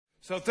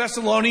So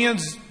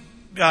Thessalonians,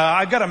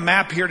 I've got a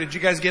map here. Did you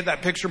guys get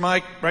that picture,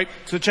 Mike? Right?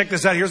 So check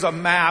this out. Here's a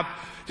map.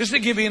 Just to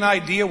give you an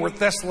idea where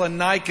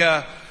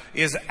Thessalonica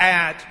is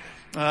at.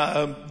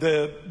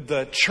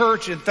 The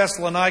church in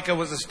Thessalonica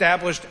was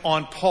established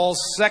on Paul's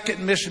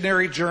second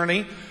missionary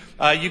journey.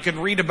 You can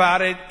read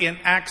about it in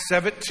Acts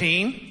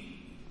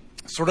 17.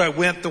 Sort of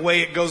went the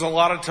way it goes a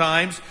lot of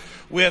times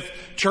with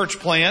church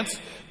plants.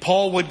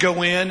 Paul would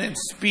go in and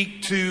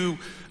speak to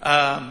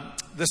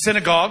the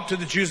synagogue, to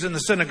the Jews in the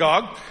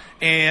synagogue.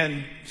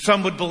 And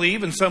some would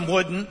believe and some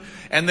wouldn't.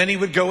 And then he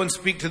would go and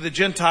speak to the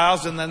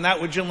Gentiles, and then that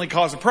would generally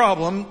cause a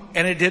problem.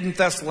 And it did in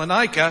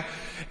Thessalonica.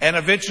 And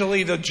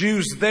eventually the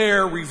Jews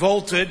there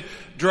revolted,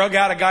 drug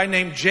out a guy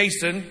named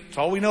Jason. That's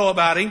all we know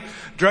about him.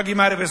 Drug him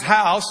out of his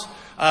house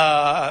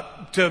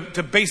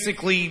to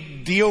basically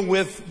deal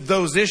with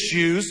those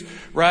issues,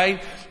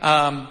 right?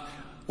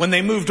 When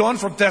they moved on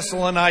from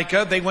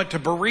Thessalonica, they went to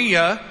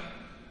Berea.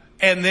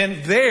 And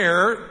then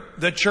there,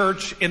 the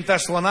church in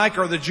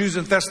Thessalonica, or the Jews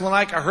in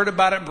Thessalonica, heard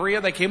about it in Berea.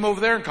 They came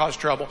over there and caused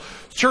trouble.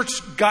 Church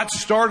got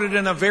started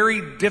in a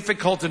very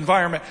difficult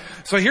environment.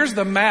 So here's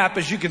the map.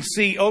 As you can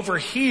see over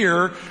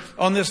here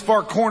on this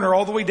far corner,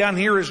 all the way down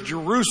here is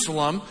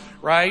Jerusalem,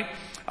 right?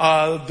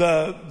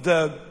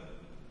 The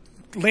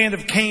land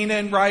of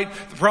Canaan, right?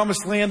 The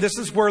promised land. This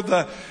is where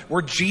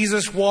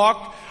Jesus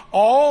walked.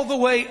 All the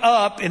way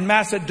up in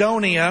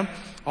Macedonia,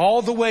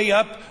 all the way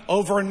up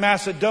over in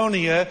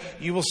Macedonia,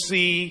 you will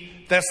see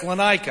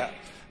Thessalonica.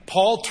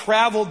 Paul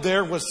traveled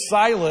there with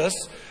Silas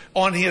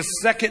on his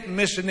second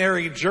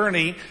missionary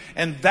journey,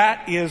 and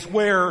that is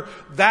where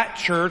that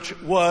church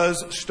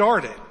was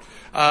started.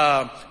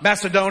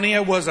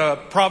 Macedonia was a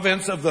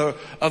province of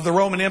the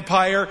Roman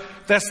Empire.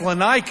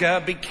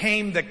 Thessalonica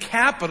became the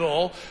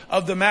capital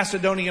of the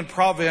Macedonian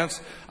province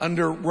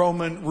under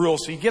Roman rule.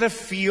 So you get a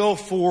feel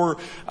for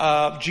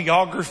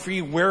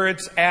geography, where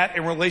it's at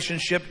in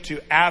relationship to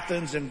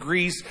Athens and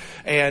Greece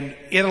and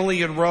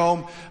Italy and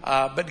Rome.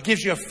 But it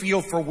gives you a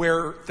feel for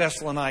where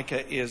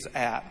Thessalonica is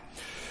at.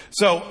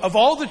 So of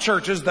all the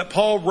churches that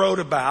Paul wrote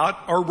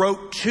about or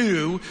wrote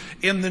to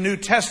in the New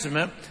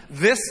Testament,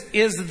 this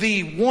is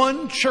the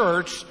one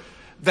church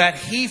that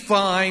he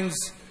finds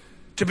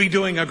to be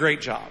doing a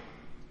great job,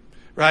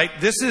 right?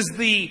 This is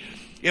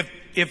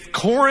if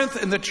Corinth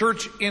and the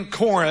church in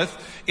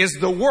Corinth is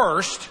the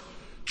worst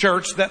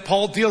church that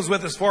Paul deals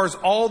with as far as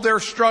all their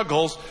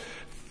struggles,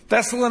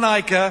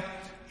 Thessalonica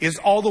is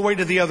all the way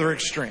to the other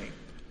extreme.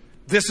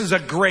 This is a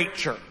great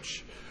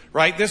church,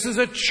 right? This is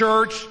a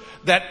church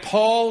that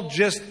Paul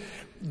just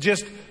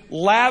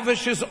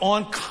lavishes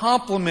on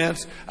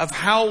compliments of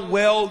how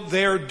well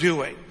they're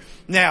doing.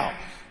 Now,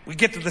 we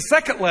get to the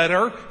second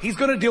letter. He's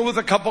going to deal with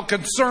a couple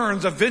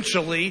concerns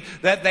eventually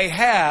that they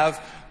have.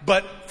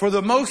 But for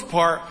the most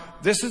part,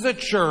 this is a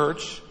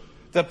church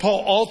that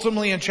Paul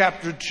ultimately in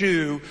chapter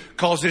 2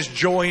 calls his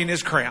joy in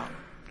his crown.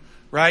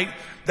 Right?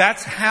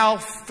 That's how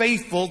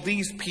faithful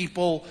these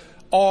people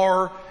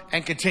are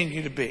and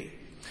continue to be.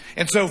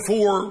 And so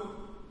for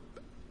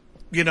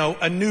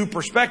a new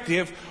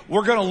perspective,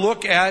 we're going to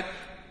look at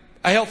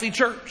a healthy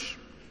church.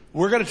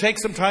 We're going to take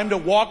some time to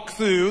walk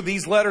through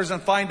these letters and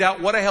find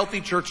out what a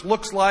healthy church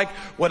looks like,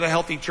 what a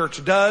healthy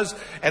church does,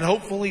 and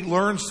hopefully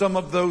learn some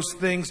of those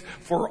things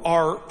for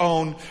our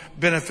own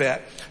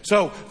benefit.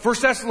 So, 1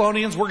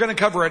 Thessalonians, we're going to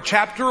cover a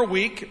chapter a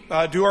week,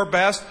 do our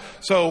best.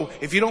 So,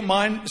 if you don't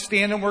mind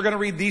standing, we're going to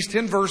read these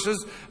 10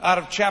 verses out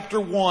of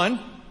chapter 1,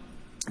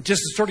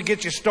 just to sort of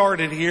get you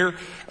started here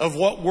of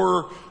what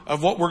we're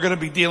going to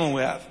be dealing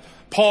with.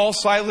 Paul,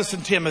 Silas,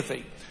 and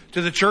Timothy,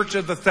 to the church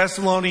of the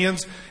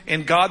Thessalonians,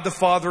 in God the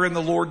Father and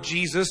the Lord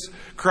Jesus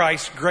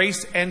Christ,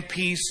 grace and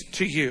peace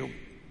to you.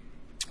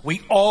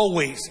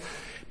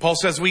 Paul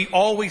says, we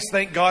always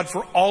thank God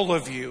for all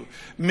of you,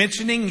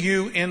 mentioning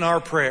you in our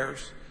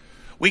prayers.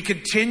 We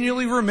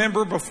continually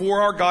remember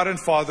before our God and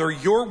Father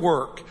your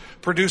work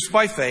produced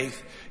by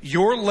faith,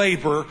 your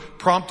labor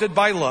prompted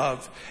by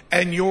love,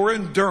 and your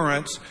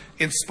endurance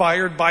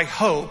inspired by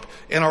hope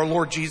in our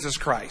Lord Jesus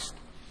Christ.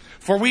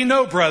 For we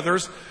know,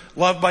 brothers,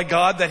 loved by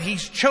God, that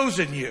He's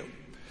chosen you,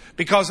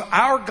 because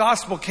our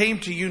gospel came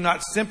to you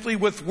not simply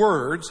with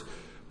words,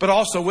 but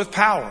also with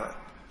power,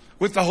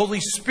 with the Holy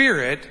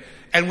Spirit,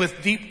 and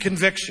with deep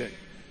conviction.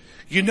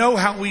 You know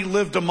how we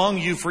lived among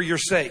you for your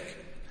sake.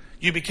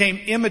 You became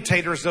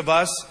imitators of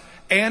us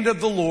and of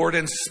the Lord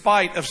in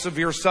spite of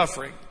severe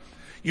suffering.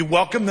 You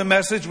welcomed the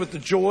message with the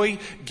joy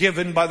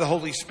given by the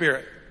Holy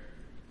Spirit.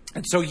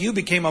 And so you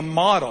became a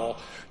model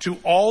to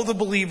all the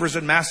believers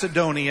in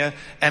Macedonia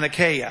and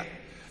Achaia.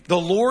 The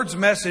Lord's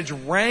message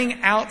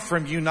rang out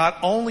from you not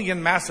only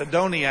in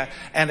Macedonia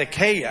and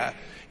Achaia.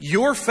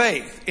 Your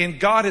faith in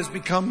God has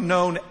become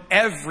known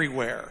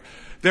everywhere.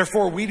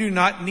 Therefore, we do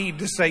not need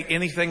to say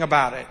anything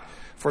about it,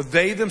 for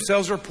they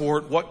themselves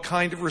report what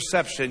kind of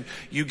reception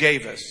you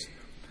gave us.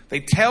 They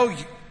tell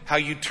you how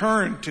you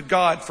turned to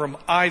God from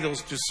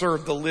idols to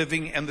serve the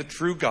living and the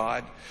true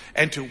God,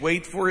 and to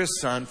wait for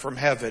His Son from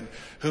heaven,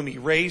 whom He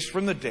raised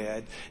from the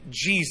dead,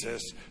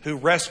 Jesus, who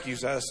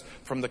rescues us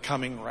from the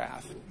coming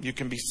wrath. You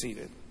can be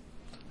seated.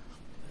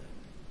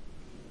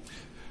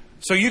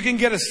 So you can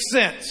get a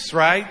sense,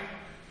 right,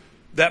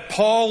 that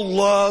Paul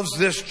loves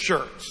this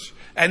church.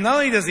 And not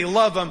only does he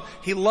love them,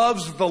 he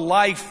loves the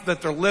life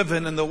that they're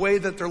living and the way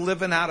that they're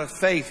living out of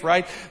faith,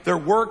 right? Their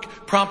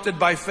work prompted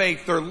by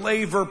faith, their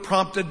labor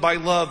prompted by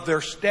love,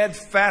 their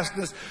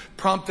steadfastness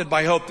prompted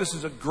by hope. This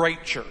is a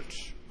great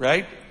church,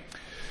 right?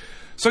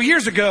 So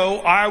years ago,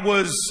 I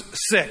was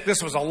sick.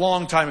 This was a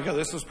long time ago.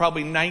 This was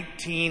probably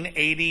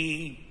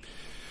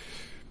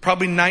 1989,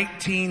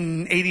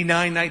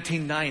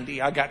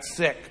 1990. I got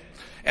sick.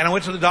 And I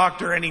went to the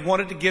doctor and he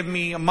wanted to give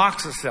me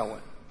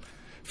amoxicillin.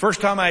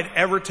 First time I'd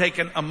ever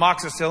taken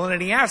amoxicillin.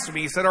 And he asked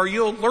me, he said, "Are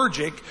you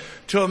allergic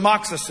to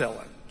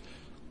amoxicillin?"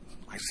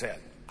 I said,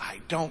 "I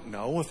don't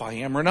know if I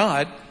am or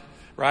not."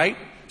 Right?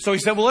 So he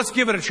said, "Well, let's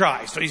give it a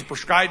try." So he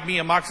prescribed me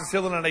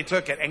amoxicillin and I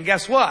took it. And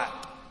guess what?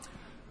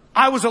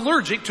 I was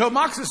allergic to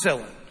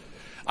amoxicillin.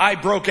 I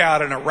broke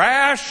out in a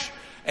rash.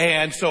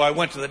 And so I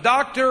went to the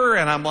doctor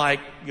and I'm like,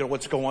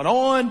 what's going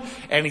on?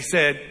 And he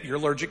said, "You're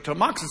allergic to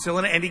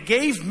amoxicillin." And he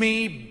gave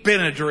me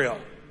Benadryl.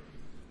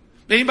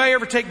 Anybody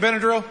ever take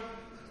Benadryl?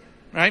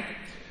 Right?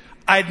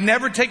 I'd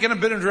never taken a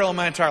Benadryl in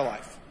my entire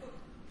life.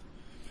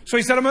 So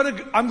he said,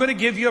 I'm going to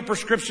give you a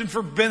prescription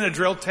for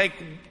Benadryl.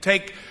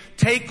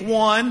 Take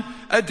one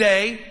a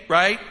day,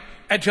 right?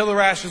 Until the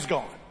rash is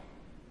gone.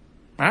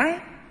 All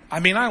right?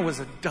 I mean, I was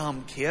a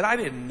dumb kid. I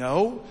didn't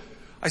know.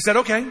 I said,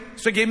 okay.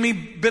 So he gave me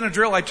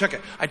Benadryl. I took it.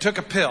 I took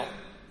a pill.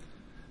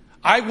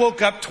 I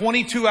woke up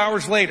 22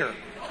 hours later.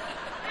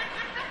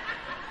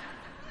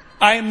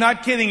 I am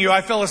not kidding you.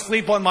 I fell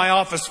asleep on my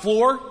office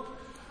floor.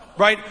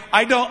 Right?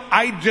 I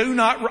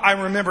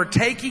remember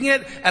taking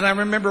it and I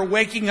remember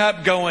waking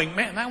up going,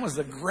 man, that was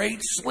a great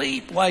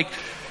sleep.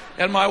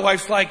 And my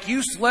wife's like,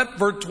 "You slept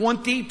for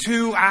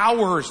 22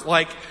 hours.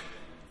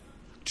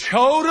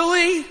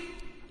 Totally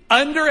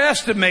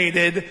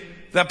underestimated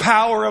the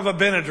power of a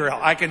Benadryl.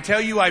 I can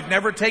tell you I've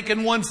never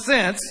taken one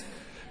since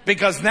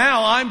because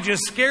now I'm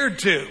just scared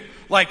to.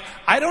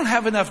 I don't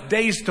have enough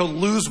days to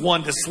lose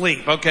one to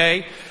sleep,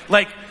 okay?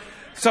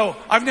 So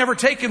I've never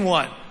taken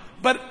one.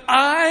 But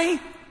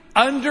I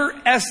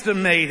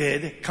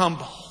underestimated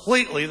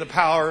completely the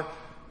power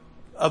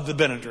of the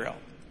Benadryl.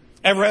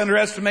 Ever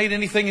underestimate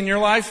anything in your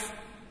life?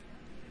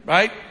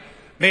 Right?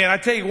 Man, I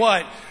tell you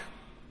what,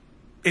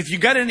 if you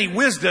got any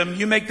wisdom,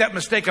 you make that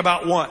mistake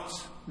about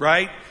once,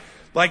 right?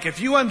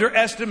 If you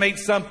underestimate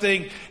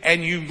something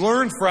and you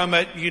learn from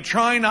it, you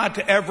try not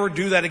to ever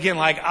do that again.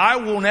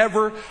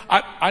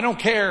 I don't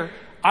care.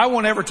 I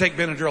won't ever take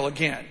Benadryl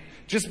again.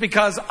 Just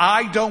because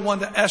I don't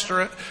want to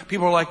estimate.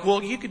 People are like,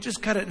 "Well, you could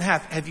just cut it in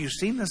half." Have you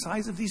seen the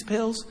size of these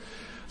pills?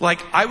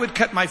 I would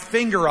cut my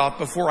finger off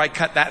before I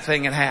cut that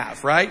thing in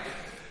half, right?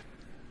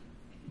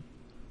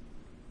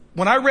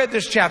 When I read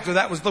this chapter,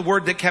 that was the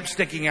word that kept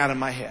sticking out in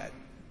my head.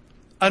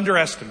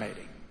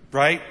 Underestimating,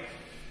 right?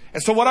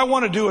 And so what I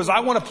want to do is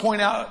I want to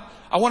point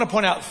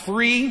out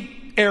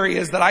 3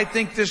 areas that I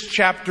think this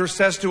chapter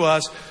says to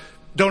us,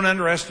 don't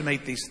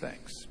underestimate these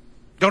things.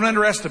 Don't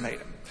underestimate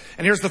them.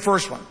 And here's the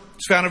first one.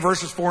 It's found in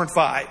verses 4 and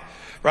 5,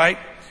 right?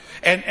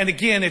 And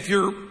again, if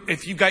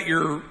you've got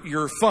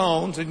your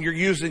phones and you're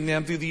using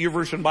them through the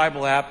YouVersion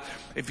Bible app,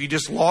 if you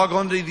just log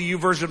onto the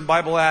YouVersion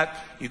Bible app,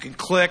 you can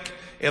click.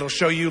 It'll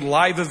show you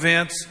live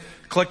events.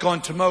 Click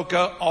on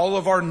Tomoka. All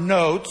of our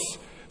notes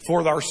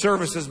for our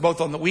services,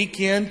 both on the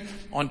weekend,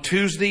 on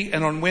Tuesday,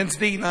 and on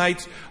Wednesday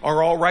nights,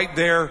 are all right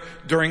there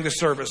during the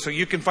service. So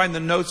you can find the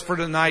notes for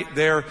tonight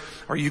there,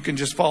 or you can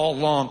just follow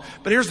along.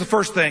 But here's the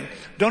first thing.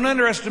 Don't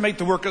underestimate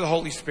the work of the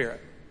Holy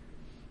Spirit.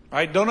 All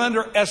right? Don't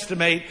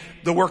underestimate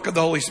the work of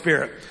the Holy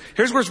Spirit.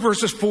 Here's what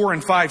verses 4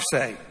 and 5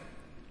 say.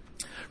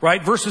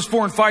 Right? Verses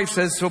 4 and 5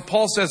 says, so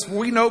Paul says,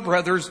 "We know,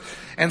 brothers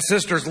and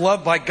sisters,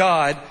 loved by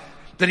God,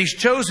 that He's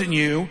chosen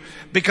you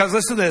because,"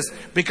 listen to this,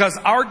 "because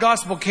our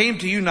gospel came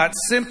to you not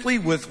simply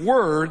with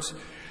words,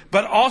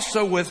 but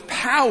also with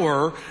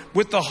power,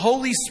 with the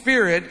Holy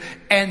Spirit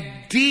and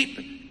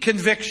deep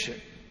conviction."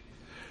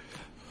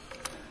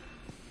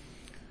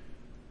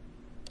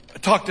 I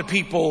talk to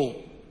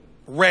people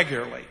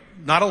regularly,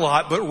 not a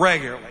lot, but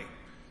regularly,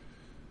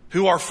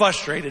 who are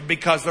frustrated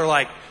because they're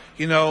like,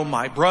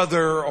 my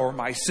brother or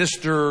my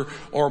sister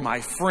or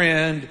my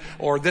friend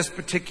or this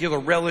particular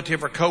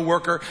relative or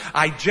coworker,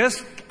 I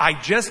just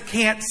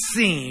can't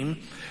seem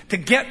to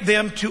get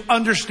them to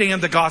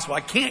understand the gospel.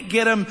 I can't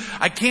get them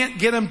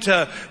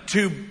to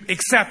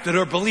accept it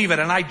or believe it.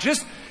 And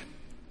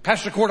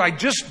Pastor Cord, I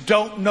just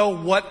don't know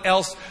what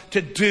else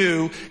to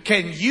do.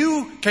 Can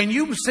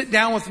you sit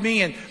down with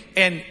me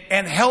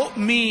and help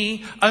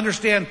me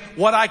understand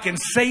what I can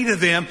say to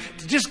them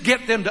to just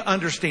get them to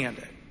understand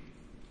it?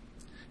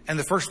 And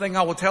the first thing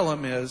I will tell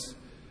them is,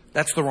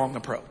 that's the wrong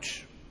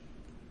approach.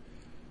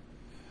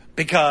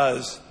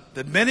 Because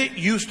the minute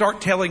you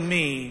start telling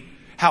me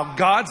how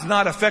God's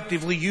not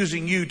effectively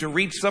using you to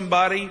reach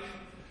somebody,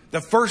 the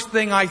first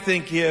thing I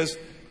think is,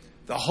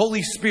 the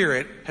Holy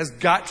Spirit has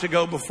got to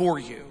go before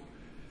you.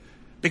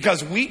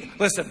 Because we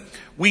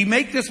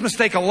make this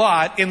mistake a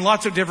lot in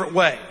lots of different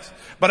ways.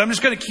 But I'm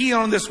just going to key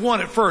on this one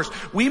at first.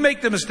 We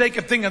make the mistake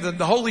of thinking that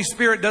the Holy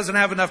Spirit doesn't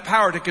have enough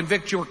power to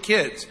convict your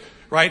kids,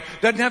 right?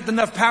 Doesn't have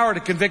enough power to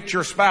convict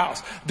your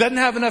spouse. Doesn't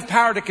have enough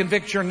power to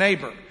convict your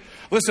neighbor.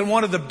 Listen,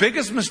 one of the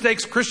biggest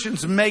mistakes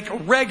Christians make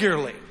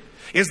regularly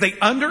is they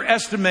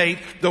underestimate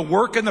the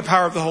work and the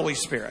power of the Holy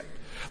Spirit.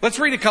 Let's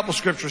read a couple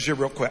scriptures here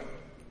real quick.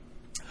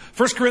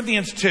 1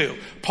 Corinthians 2,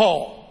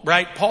 Paul,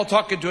 right? Paul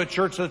talking to a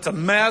church that's a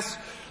mess.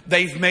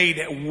 They've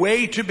made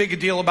way too big a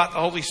deal about the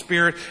Holy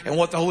Spirit and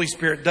what the Holy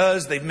Spirit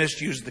does. They've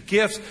misused the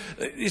gifts.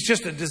 It's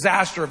just a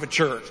disaster of a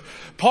church.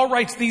 Paul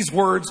writes these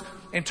words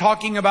in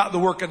talking about the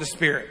work of the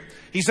Spirit.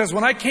 He says,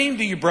 when I came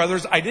to you,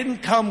 brothers, I didn't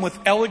come with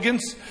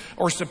elegance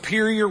or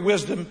superior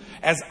wisdom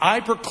as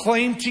I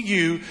proclaimed to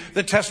you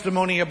the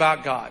testimony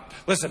about God.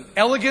 Listen,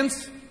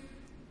 elegance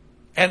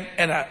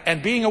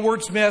and being a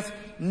wordsmith,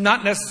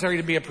 not necessary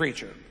to be a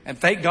preacher. And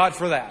thank God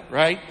for that,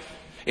 right?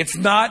 It's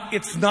not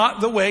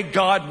the way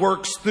God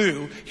works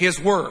through His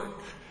Word.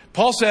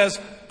 Paul says,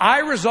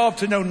 I resolved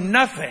to know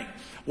nothing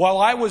while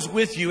I was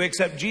with you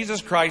except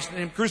Jesus Christ and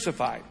Him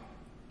crucified.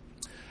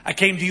 I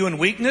came to you in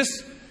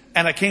weakness,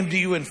 and I came to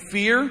you in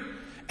fear,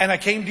 and I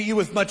came to you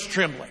with much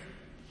trembling.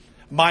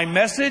 My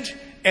message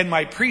and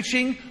my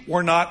preaching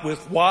were not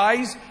with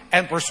wise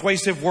and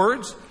persuasive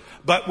words,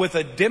 but with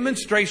a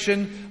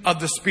demonstration of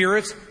the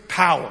Spirit's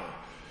power,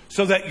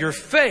 so that your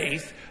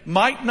faith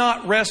might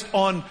not rest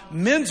on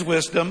men's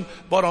wisdom,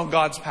 but on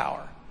God's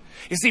power.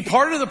 You see,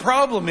 part of the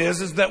problem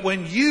is that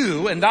when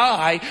you and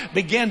I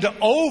begin to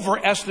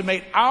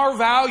overestimate our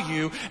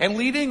value and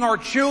leading our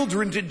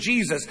children to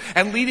Jesus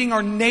and leading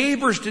our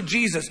neighbors to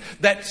Jesus,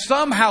 that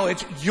somehow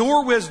it's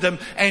your wisdom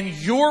and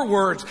your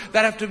words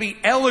that have to be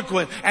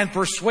eloquent and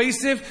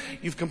persuasive,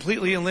 you've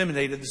completely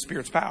eliminated the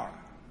Spirit's power.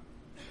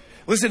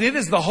 Listen, it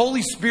is the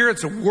Holy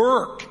Spirit's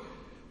work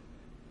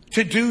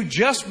to do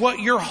just what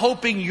you're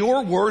hoping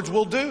your words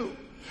will do.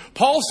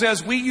 Paul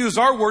says we use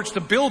our words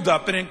to build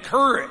up and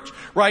encourage,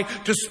 right?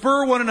 To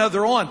spur one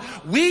another on.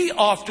 We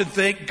often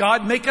think,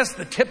 God, make us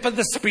the tip of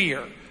the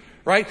spear,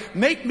 right?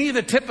 Make me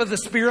the tip of the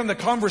spear in the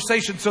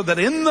conversation so that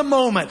in the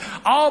moment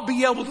I'll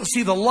be able to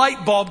see the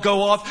light bulb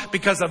go off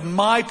because of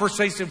my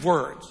persuasive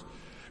words,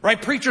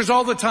 right? Preachers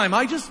all the time.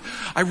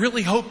 I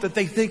really hope that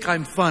they think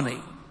I'm funny.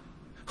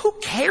 Who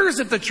cares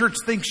if the church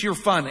thinks you're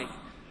funny?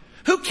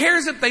 Who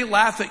cares if they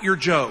laugh at your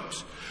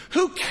jokes?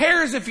 Who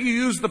cares if you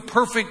use the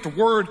perfect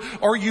word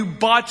or you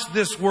botch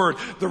this word?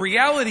 The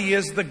reality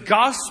is the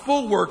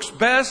gospel works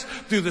best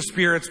through the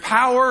Spirit's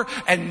power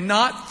and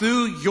not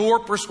through your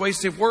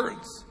persuasive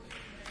words.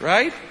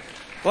 Right?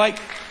 Like,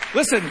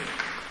 listen.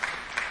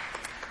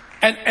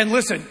 And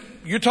listen,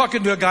 you're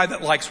talking to a guy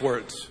that likes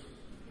words.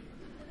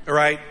 All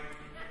right?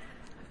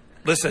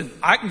 Listen,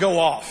 I can go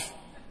off.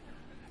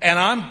 And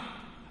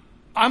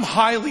I'm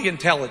highly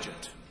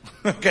intelligent.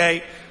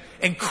 Okay?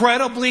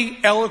 Incredibly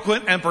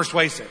eloquent and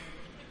persuasive,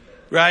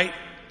 right?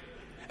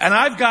 And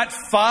I've got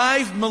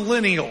 5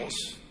 millennials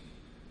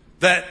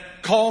that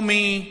call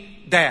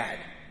me dad.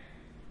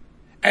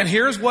 And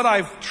here's what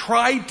I've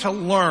tried to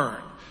learn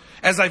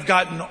as I've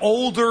gotten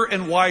older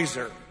and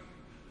wiser.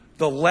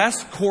 The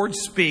less Cord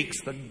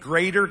speaks, the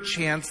greater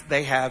chance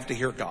they have to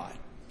hear God.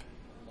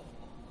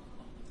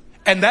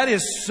 And that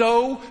is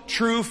so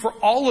true for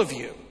all of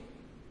you.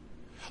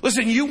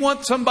 Listen, you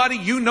want somebody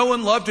you know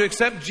and love to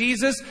accept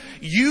Jesus,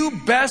 you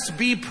best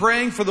be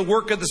praying for the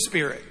work of the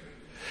Spirit.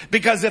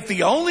 Because if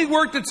the only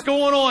work that's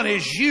going on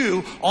is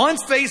you on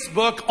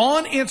Facebook,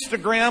 on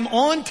Instagram,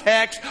 on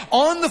text,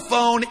 on the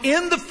phone,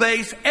 in the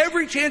face,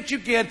 every chance you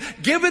get,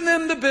 giving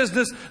them the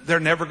business, they're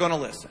never going to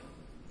listen.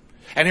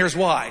 And here's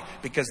why.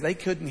 Because they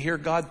couldn't hear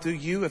God through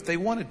you if they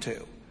wanted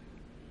to.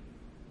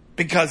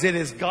 Because it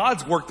is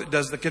God's work that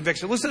does the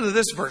conviction. Listen to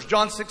this verse,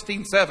 John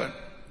 16:7.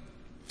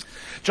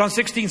 John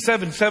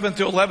 16:7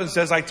 through 11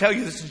 says, I tell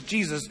you, this is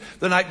Jesus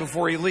the night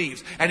before He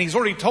leaves. And He's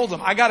already told them,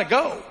 I got to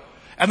go.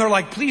 And they're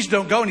like, please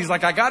don't go. And He's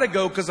like, I got to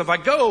go because if I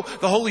go,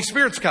 the Holy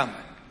Spirit's coming.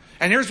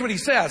 And here's what He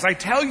says. I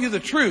tell you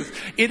the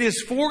truth. It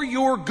is for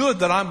your good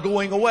that I'm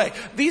going away.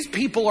 These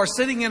people are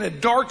sitting in a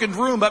darkened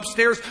room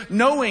upstairs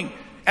knowing,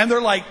 and they're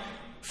like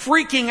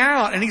freaking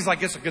out. And He's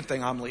like, it's a good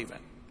thing I'm leaving.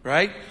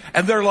 Right?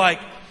 And they're like,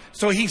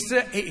 so He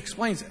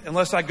explains it.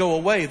 Unless I go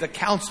away, the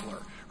counselor,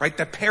 right?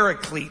 The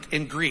paraclete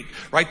in Greek,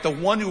 right? The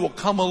one who will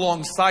come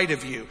alongside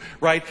of you,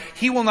 right?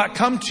 He will not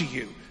come to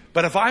you.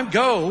 But if I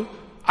go,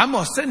 I'm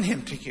going to send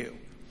Him to you.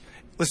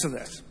 Listen to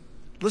this.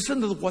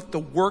 Listen to what the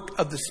work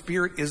of the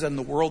Spirit is in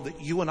the world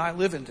that you and I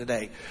live in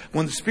today.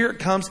 When the Spirit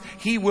comes,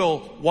 He will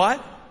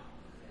what?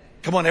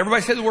 Come on,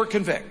 everybody say the word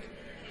convict,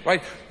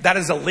 right? That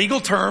is a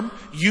legal term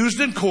used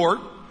in court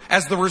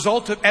as the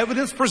result of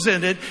evidence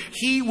presented.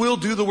 He will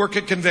do the work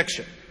of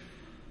conviction.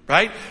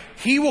 Right?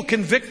 He will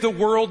convict the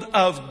world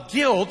of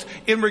guilt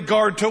in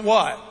regard to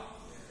what?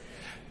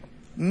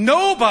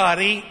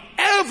 Nobody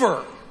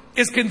ever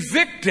is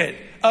convicted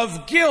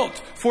of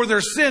guilt for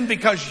their sin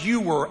because you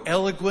were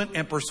eloquent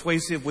and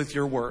persuasive with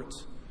your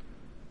words.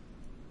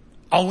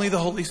 Only the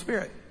Holy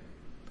Spirit.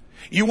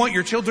 You want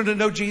your children to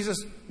know Jesus?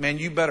 Man,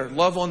 you better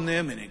love on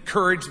them and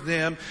encourage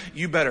them.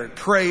 You better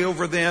pray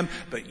over them,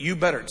 but you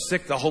better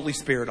sick the Holy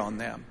Spirit on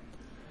them.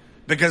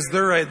 Because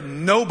there is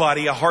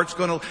nobody a heart's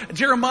going to...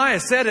 Jeremiah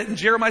said it in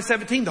Jeremiah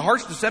 17, the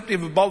heart's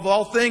deceptive above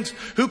all things.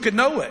 Who could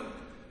know it?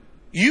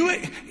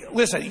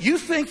 Listen, you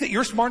think that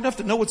you're smart enough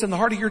to know what's in the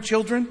heart of your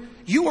children?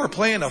 You are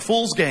playing a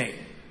fool's game.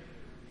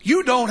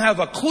 You don't have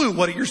a clue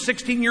what your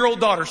 16-year-old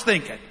daughter's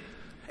thinking.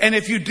 And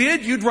if you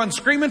did, you'd run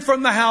screaming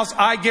from the house.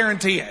 I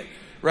guarantee it.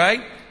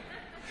 Right?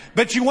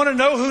 But you want to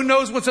know who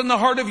knows what's in the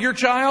heart of your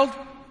child?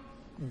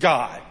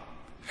 God.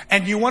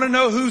 And you want to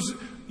know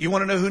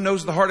who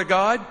knows the heart of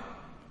God?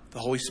 The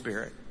Holy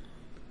Spirit.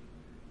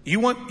 You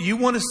want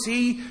to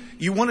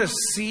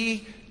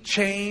see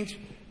change?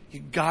 You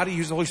got to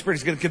use the Holy Spirit.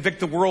 He's going to convict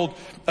the world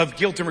of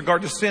guilt in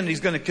regard to sin. He's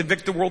going to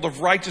convict the world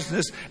of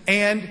righteousness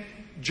and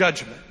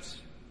judgments.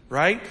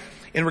 Right?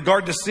 In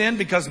regard to sin,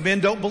 because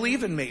men don't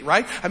believe in me,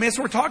 right? I mean, that's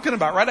what we're talking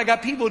about, right? I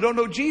got people who don't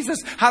know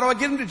Jesus. How do I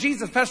get them to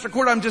Jesus? Pastor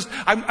Court,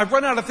 I've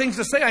run out of things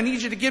to say. I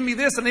need you to give me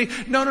this.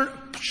 And no.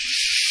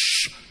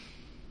 Shh.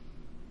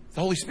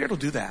 The Holy Spirit will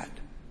do that.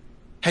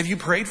 Have you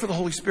prayed for the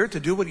Holy Spirit to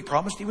do what He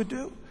promised He would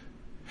do?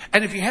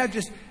 And if you have,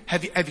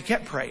 have you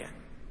kept praying?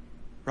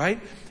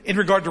 Right? In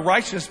regard to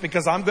righteousness,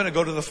 because I'm going to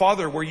go to the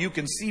Father where you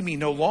can see me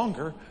no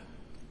longer.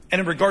 And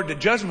in regard to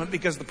judgment,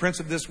 because the prince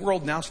of this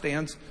world now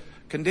stands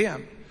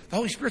condemned. The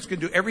Holy Spirit's going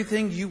to do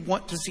everything you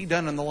want to see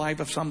done in the life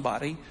of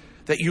somebody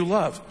that you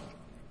love.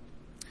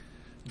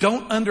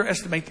 Don't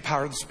underestimate the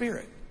power of the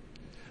Spirit.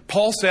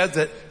 Paul said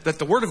that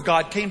the Word of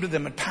God came to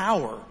them in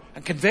power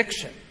and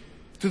conviction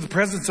through the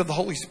presence of the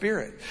Holy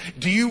Spirit.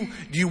 Do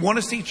you want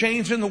to see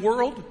change in the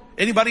world?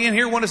 Anybody in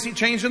here want to see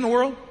change in the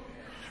world?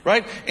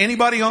 Right?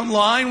 Anybody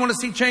online want to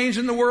see change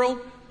in the world?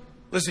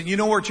 Listen, you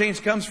know where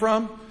change comes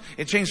from?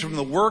 It changes from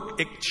the work.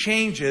 It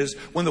changes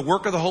when the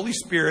work of the Holy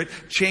Spirit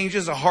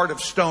changes a heart of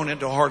stone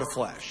into a heart of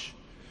flesh.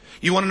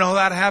 You want to know how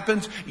that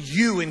happens?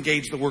 You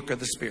engage the work of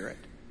the Spirit.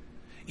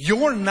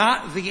 You're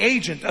not the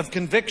agent of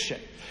conviction.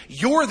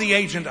 You're the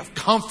agent of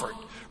comfort,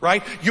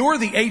 right? You're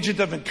the agent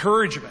of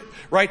encouragement,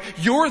 right?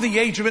 You're the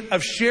agent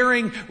of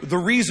sharing the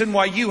reason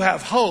why you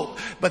have hope.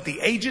 But the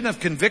agent of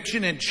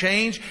conviction and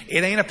change,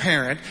 it ain't a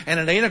parent, and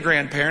it ain't a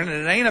grandparent,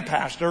 and it ain't a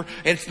pastor.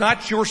 It's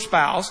not your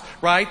spouse,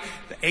 right?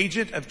 The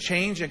agent of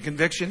change and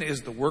conviction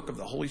is the work of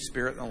the Holy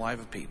Spirit in the life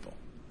of people,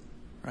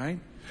 right?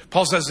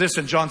 Paul says this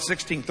in John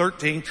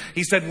 16:13.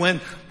 He said,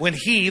 when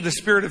He, the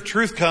Spirit of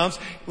truth, comes,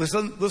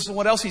 listen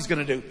what else He's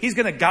going to do. He's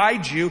going to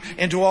guide you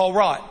into all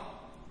right.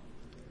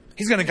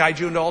 He's going to guide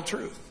you into all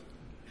truth.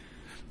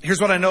 Here's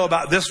what I know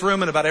about this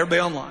room and about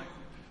everybody online.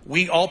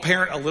 We all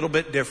parent a little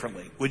bit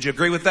differently. Would you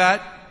agree with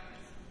that?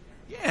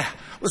 Yeah.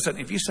 Listen,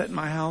 if you sit in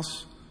my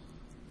house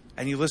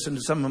and you listen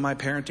to some of my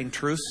parenting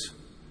truths,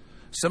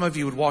 some of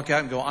you would walk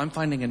out and go, I'm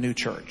finding a new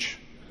church.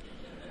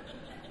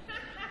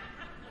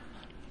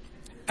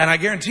 And I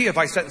guarantee if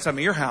I sat in some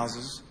of your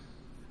houses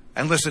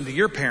and listened to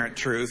your parent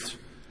truths,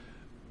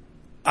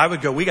 I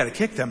would go, we got to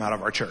kick them out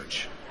of our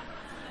church.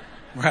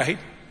 Right?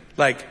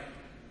 Like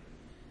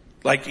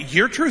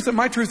your truth and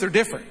my truth are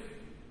different,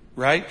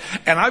 right?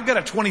 And I've got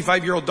a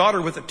 25-year-old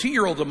daughter with a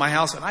 2-year-old in my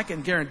house, and I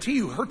can guarantee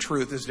you her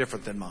truth is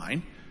different than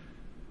mine,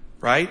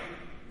 right?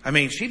 I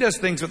mean, she does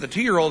things with a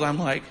 2-year-old. I'm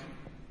like,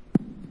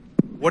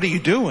 what are you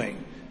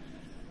doing?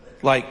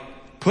 Like,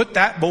 put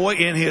that boy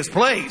in his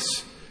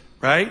place,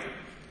 right?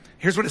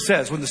 Here's what it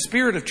says. When the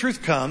Spirit of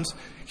truth comes,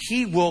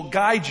 He will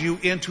guide you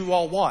into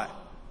all what?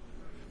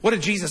 What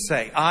did Jesus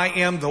say? I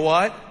am the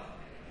what?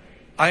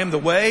 I am the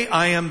way, and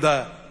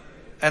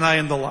I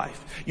am the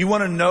life. You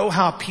want to know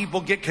how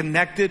people get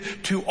connected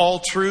to all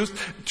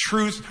truth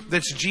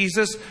that's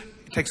Jesus?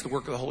 It takes the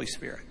work of the Holy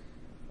Spirit.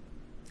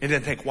 It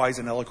doesn't take wise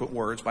and eloquent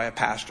words by a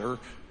pastor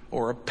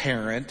or a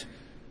parent.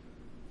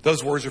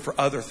 Those words are for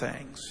other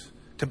things.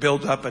 To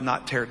build up and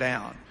not tear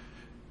down.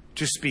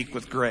 To speak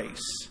with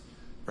grace.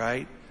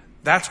 Right?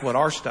 That's what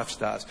our stuff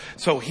does.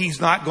 So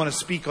He's not going to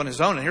speak on His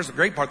own. And here's the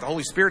great part. The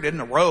Holy Spirit isn't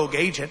a rogue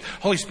agent.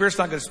 Holy Spirit's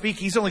not going to speak.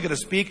 He's only going to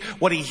speak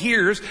what He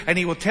hears, and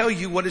He will tell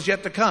you what is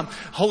yet to come.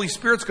 Holy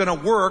Spirit's going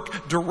to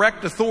work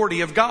direct authority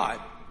of God.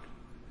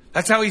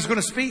 That's how He's going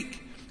to speak.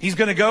 He's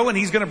going to go and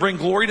He's going to bring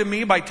glory to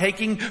me by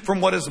taking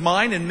from what is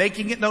mine and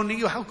making it known to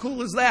you. How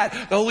cool is that?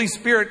 The Holy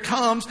Spirit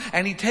comes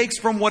and He takes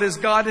from what is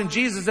God and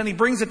Jesus and He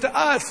brings it to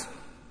us.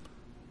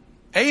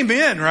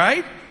 Amen,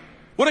 right?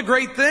 What a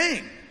great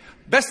thing.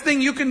 Best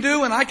thing you can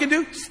do and I can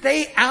do,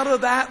 stay out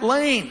of that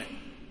lane.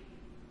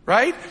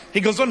 Right? He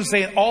goes on to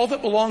say, all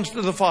that belongs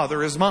to the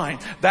Father is mine.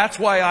 That's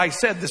why I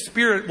said the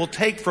Spirit will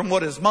take from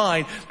what is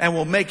mine and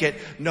will make it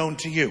known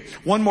to you.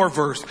 One more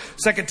verse,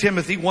 2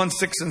 Timothy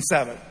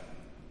 1:6-7.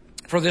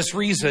 For this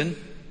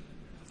reason,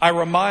 I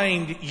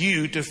remind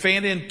you to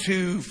fan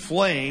into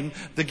flame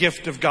the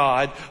gift of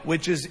God,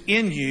 which is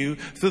in you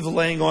through the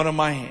laying on of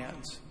my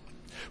hands.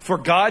 For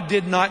God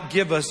did not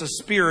give us a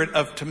spirit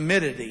of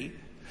timidity,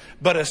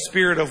 but a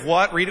spirit of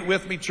what? Read it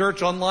with me,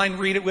 church. Online,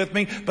 read it with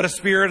me. But a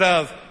spirit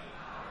of,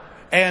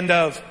 and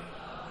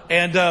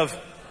of.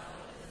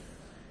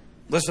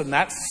 Listen,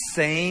 that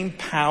same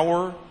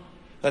power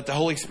that the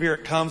Holy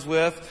Spirit comes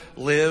with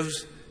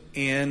lives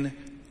in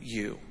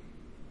you.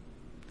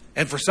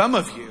 And for some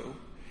of you,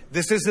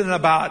 this isn't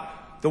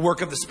about the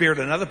work of the Spirit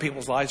in other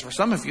people's lives. For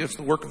some of you, it's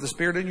the work of the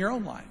Spirit in your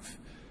own life.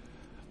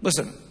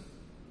 Listen,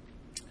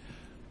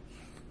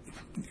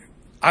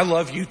 I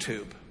love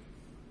YouTube.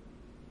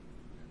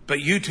 But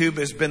YouTube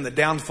has been the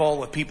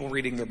downfall of people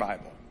reading their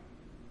Bible.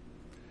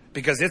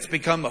 Because it's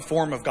become a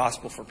form of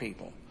gospel for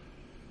people.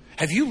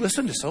 Have you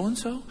listened to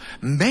so-and-so?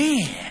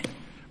 Man,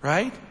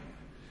 right?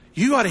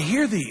 You ought to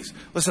hear these.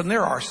 Listen,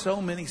 there are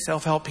so many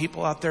self-help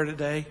people out there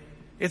today.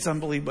 It's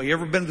unbelievable. You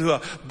ever been to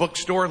a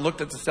bookstore and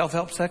looked at the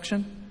self-help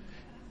section?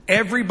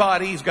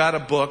 Everybody's got a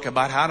book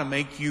about how to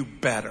make you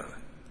better.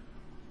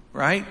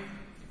 Right?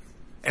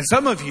 And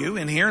some of you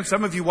in here and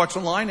some of you watch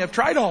online have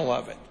tried all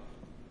of it.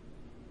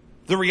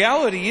 The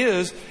reality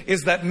is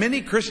that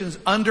many Christians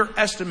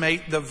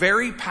underestimate the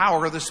very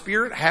power the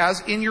Spirit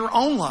has in your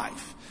own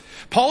life.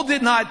 Paul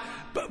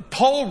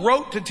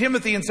wrote to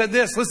Timothy and said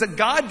this, listen,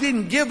 God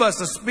didn't give us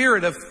a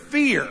spirit of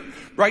fear,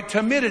 right?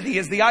 Timidity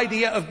is the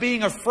idea of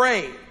being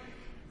afraid,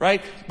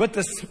 right? But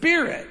the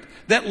Spirit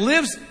that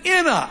lives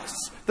in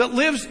us, that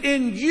lives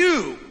in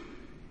you,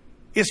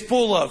 is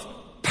full of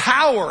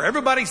power.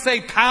 Everybody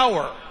say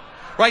power.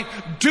 Right?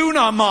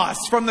 Dunamos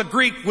from the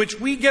Greek, which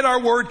we get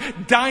our word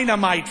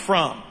dynamite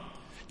from.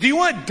 Do you know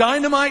what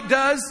dynamite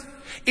does?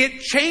 It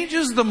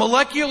changes the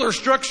molecular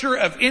structure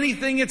of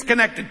anything it's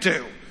connected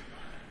to.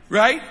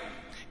 Right?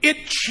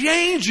 It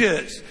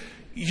changes.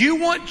 You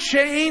want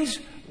change?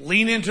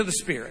 Lean into the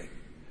Spirit.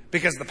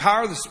 Because the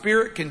power of the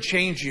Spirit can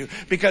change you.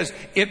 Because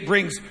it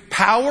brings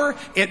power,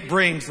 it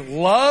brings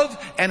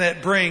love, and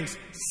it brings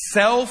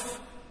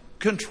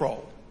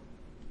self-control.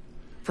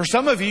 For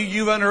some of you,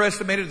 you've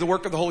underestimated the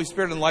work of the Holy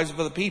Spirit in the lives of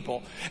other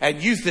people.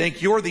 And you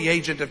think you're the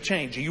agent of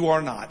change. You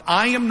are not.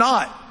 I am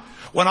not.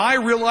 When I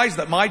realized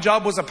that my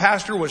job as a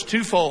pastor was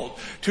twofold,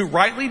 to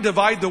rightly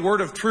divide the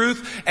word of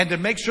truth and to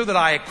make sure that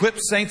I equip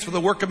saints for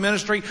the work of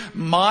ministry,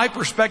 my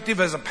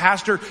perspective as a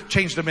pastor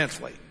changed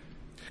immensely.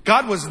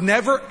 God was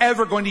never,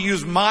 ever going to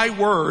use my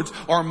words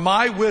or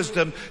my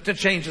wisdom to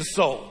change a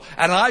soul.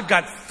 And I've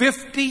got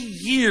 50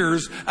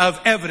 years of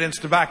evidence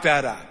to back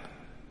that up.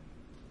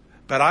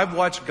 But I've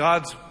watched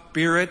God's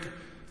Spirit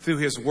through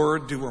His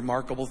Word do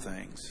remarkable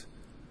things.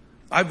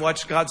 I've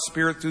watched God's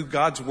Spirit through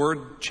God's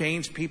Word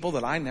change people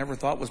that I never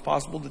thought was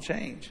possible to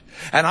change.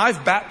 And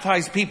I've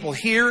baptized people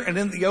here and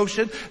in the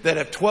ocean that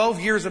at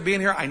 12 years of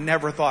being here, I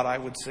never thought I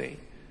would see.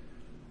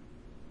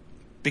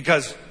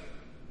 Because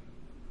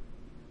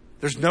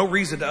there's no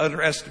reason to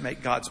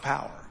underestimate God's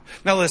power.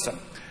 Now listen,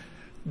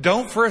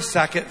 don't for a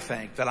second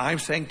think that I'm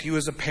saying to you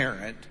as a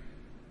parent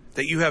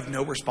that you have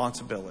no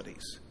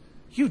responsibilities.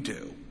 You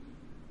do.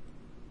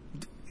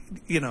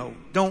 You know,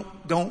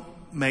 don't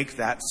make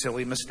that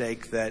silly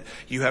mistake that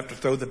you have to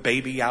throw the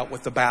baby out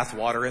with the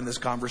bathwater in this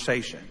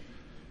conversation.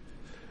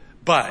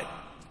 But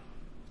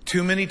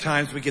too many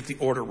times we get the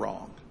order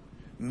wrong.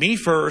 Me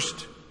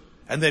first,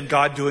 and then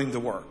God doing the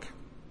work.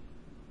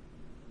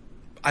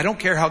 I don't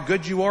care how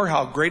good you are,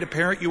 how great a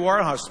parent you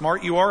are, how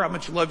smart you are, how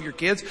much you love your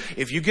kids.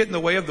 If you get in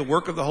the way of the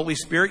work of the Holy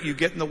Spirit, you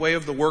get in the way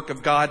of the work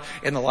of God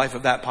in the life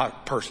of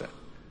that person.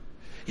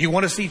 You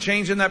want to see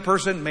change in that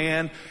person?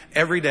 Man,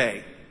 every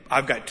day.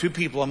 I've got two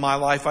people in my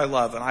life I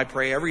love, and I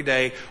pray every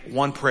day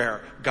one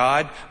prayer.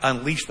 God,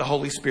 unleash the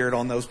Holy Spirit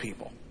on those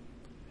people.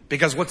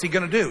 Because what's He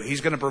going to do? He's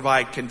going to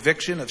provide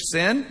conviction of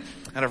sin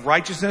and of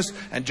righteousness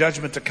and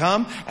judgment to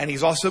come, and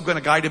He's also going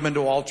to guide them into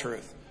all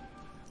truth.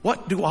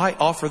 What do I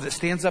offer that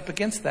stands up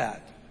against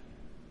that?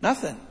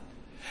 Nothing.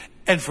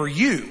 And for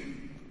you,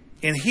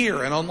 in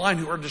here and online,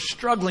 who are just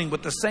struggling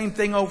with the same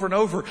thing over and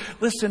over,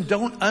 listen,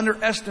 don't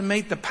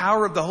underestimate the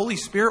power of the Holy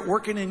Spirit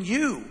working in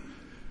you.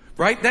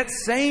 Right? That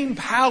same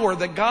power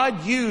that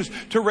God used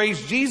to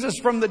raise Jesus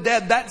from the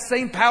dead, that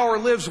same power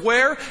lives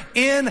where?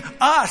 In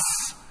us.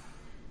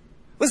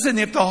 Listen,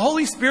 if the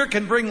Holy Spirit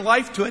can bring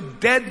life to a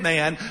dead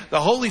man,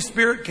 the Holy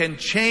Spirit can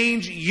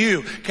change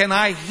you. Can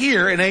I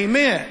hear an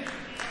amen?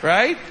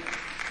 Right?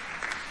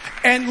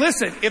 And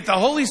listen, if the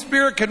Holy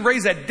Spirit can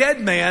raise a dead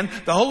man,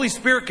 the Holy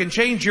Spirit can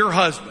change your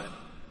husband.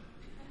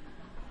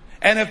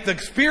 And if the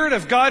Spirit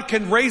of God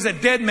can raise a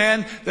dead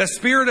man, the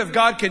Spirit of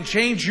God can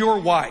change your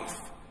wife.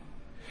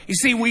 You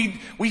see, we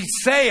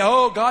say,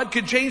 oh, God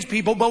can change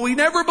people, but we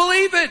never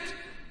believe it.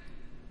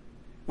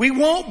 We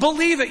won't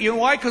believe it. You know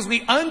why? Because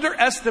we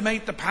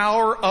underestimate the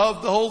power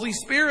of the Holy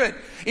Spirit.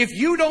 If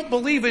you don't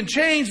believe in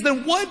change,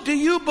 then what do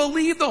you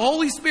believe the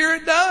Holy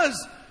Spirit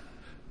does?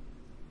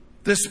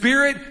 The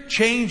Spirit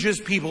changes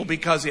people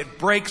because it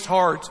breaks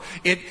hearts.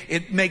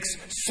 It makes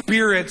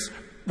spirits,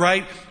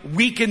 right,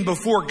 weaken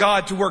before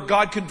God to where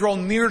God can draw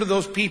near to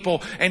those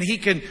people and He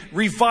can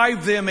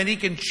revive them and He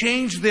can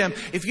change them.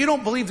 If you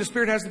don't believe the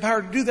Spirit has the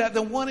power to do that,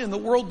 then what in the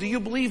world do you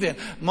believe in?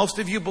 Most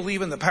of you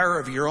believe in the power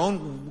of your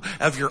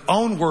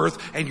own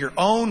worth and your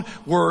own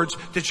words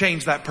to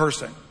change that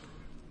person.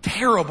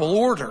 Terrible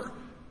order,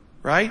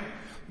 right?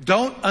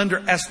 Don't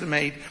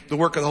underestimate the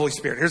work of the Holy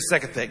Spirit. Here's the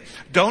second thing.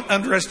 Don't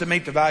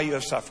underestimate the value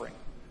of suffering.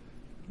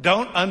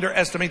 Don't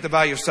underestimate the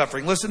value of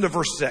suffering. Listen to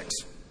verse 6.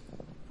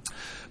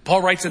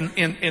 Paul writes in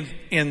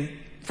 1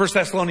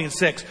 Thessalonians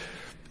 6,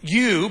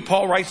 you,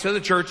 Paul writes to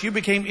the church, you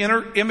became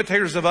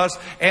imitators of us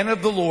and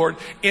of the Lord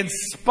in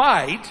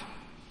spite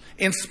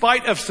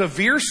of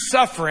severe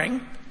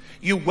suffering.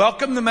 You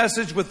welcome the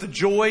message with the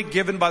joy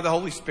given by the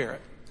Holy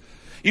Spirit.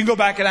 You can go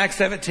back in Acts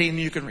 17 and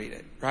you can read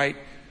it, right?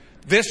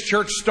 This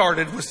church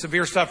started with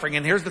severe suffering.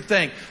 And here's the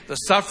thing. The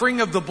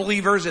suffering of the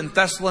believers in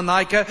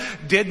Thessalonica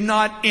did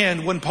not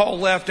end when Paul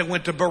left and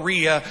went to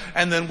Berea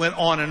and then went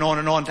on and on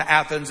and on to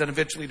Athens and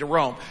eventually to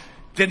Rome.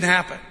 Didn't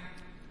happen.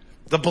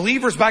 The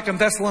believers back in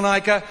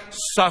Thessalonica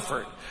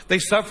suffered. They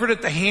suffered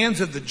at the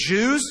hands of the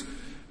Jews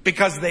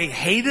because they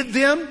hated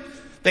them.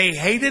 They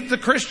hated the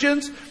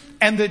Christians.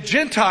 And the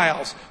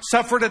Gentiles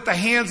suffered at the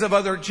hands of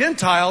other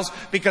Gentiles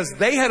because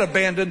they had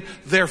abandoned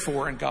their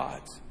foreign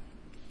gods.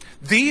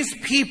 These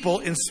people,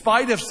 in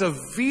spite of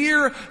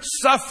severe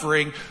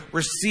suffering,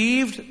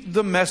 received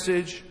the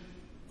message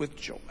with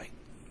joy.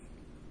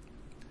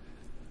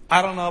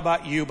 I don't know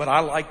about you, but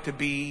I like to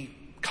be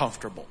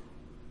comfortable.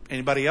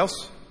 Anybody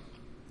else?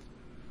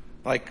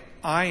 Like,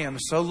 I am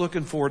so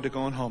looking forward to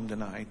going home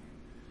tonight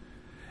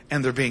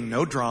and there being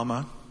no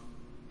drama.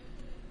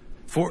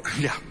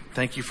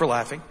 Thank you for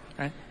laughing.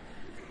 Right?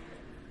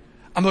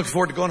 I'm looking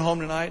forward to going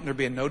home tonight and there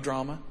being no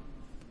drama.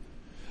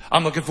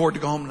 I'm looking forward to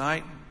going home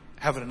tonight,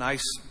 having a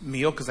nice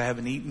meal because I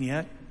haven't eaten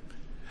yet.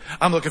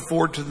 I'm looking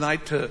forward to the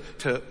night to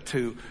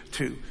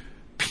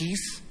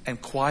peace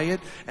and quiet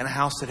and a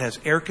house that has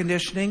air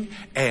conditioning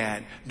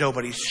and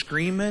nobody's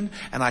screaming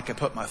and I can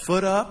put my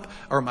foot up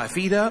or my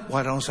feet up.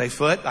 Why don't I say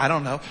foot? I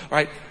don't know.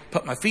 Right?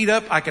 Put my feet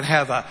up. I can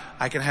have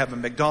a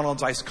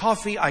McDonald's iced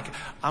coffee.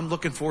 I'm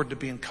looking forward to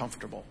being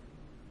comfortable.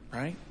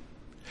 Right?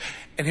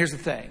 And here's the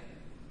thing.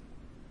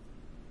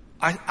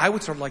 I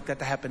would sort of like that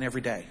to happen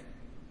every day.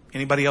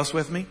 Anybody else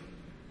with me?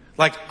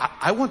 Like,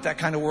 I want that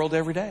kind of world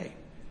every day.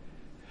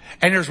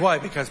 And here's why.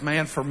 Because,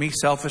 man, for me,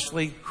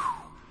 selfishly,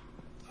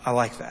 I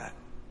like that.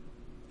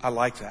 I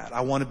like that.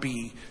 I want to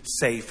be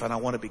safe and I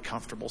want to be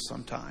comfortable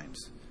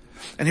sometimes.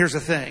 And here's the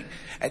thing.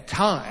 At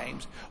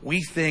times,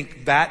 we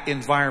think that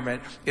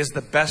environment is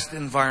the best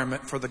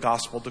environment for the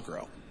gospel to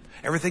grow.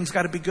 Everything's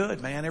got to be good,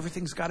 man.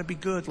 Everything's got to be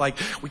good. Like,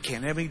 we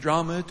can't have any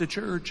drama at the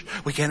church.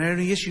 We can't have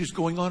any issues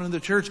going on in the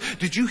church.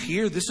 Did you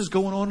hear this is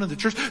going on in the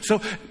church?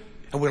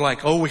 And we're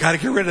like, oh, we got to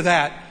get rid of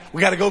that.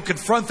 We got to go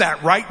confront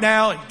that right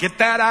now and get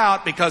that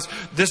out because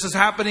this is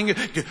happening.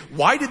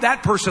 Why did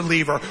that person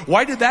leave her?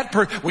 Why did that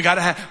person? We got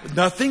to have,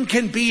 nothing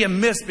can be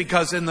amiss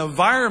because in the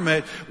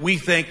environment, we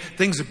think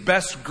things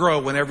best grow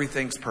when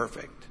everything's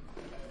perfect.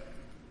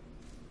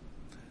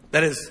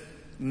 That is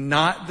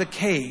not the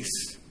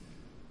case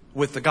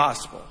with the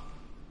gospel.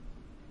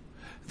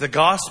 The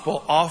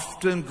gospel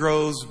often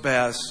grows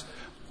best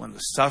when the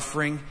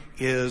suffering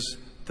is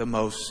the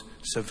most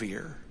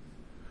severe.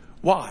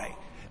 Why?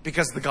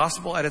 Because the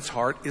gospel at its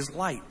heart is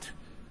light.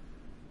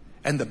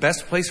 And the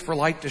best place for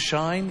light to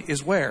shine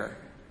is where?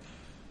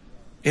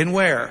 In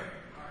where?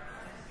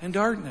 In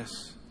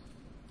darkness.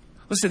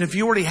 Listen, if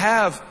you already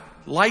have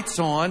lights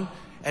on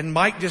and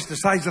Mike just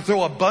decides to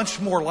throw a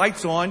bunch more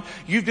lights on,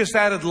 you've just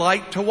added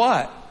light to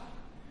what?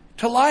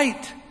 To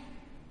light.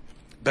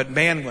 But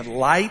man, when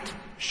light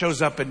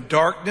shows up in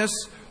darkness,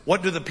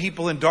 what do the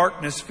people in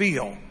darkness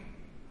feel?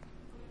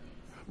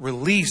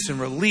 Release and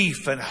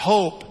relief and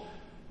hope.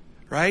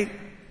 Right?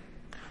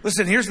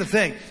 Listen, here's the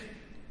thing.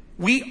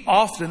 We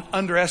often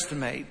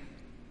underestimate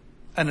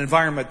an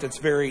environment that's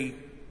very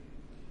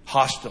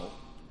hostile.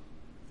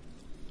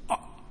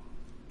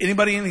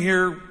 Anybody in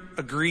here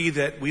agree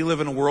that we live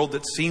in a world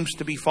that seems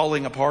to be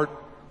falling apart?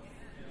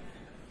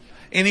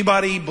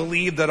 Anybody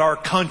believe that our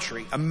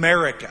country,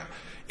 America,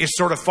 is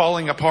sort of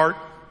falling apart?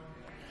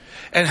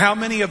 And how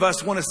many of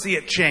us want to see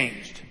it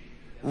changed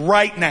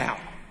right now?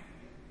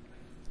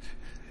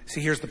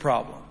 See, here's the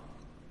problem.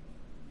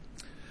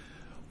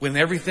 When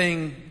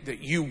everything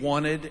that you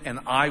wanted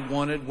and I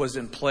wanted was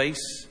in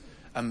place,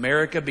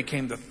 America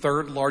became the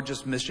third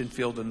largest mission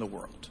field in the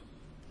world.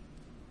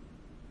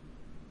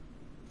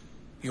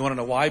 You want to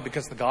know why?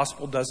 Because the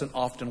gospel doesn't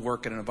often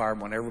work in an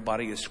environment when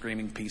everybody is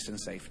screaming peace and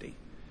safety.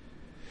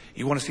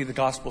 You want to see the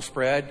gospel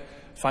spread?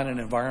 Find an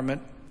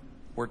environment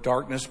where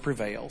darkness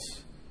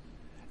prevails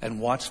and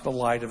watch the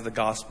light of the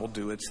gospel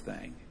do its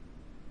thing.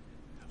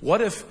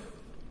 What if,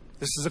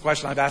 this is a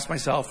question I've asked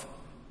myself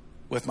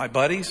with my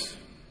buddies,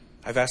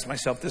 I've asked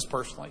myself this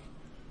personally.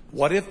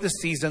 What if the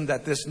season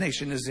that this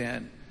nation is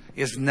in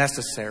is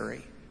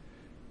necessary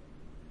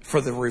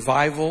for the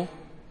revival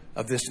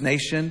of this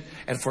nation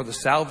and for the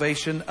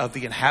salvation of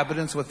the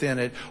inhabitants within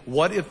it?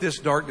 What if this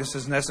darkness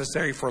is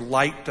necessary for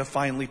light to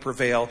finally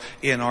prevail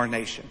in our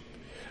nation?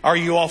 Are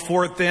you all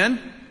for it then?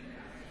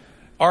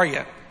 Are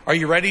you? Are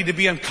you ready to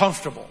be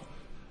uncomfortable?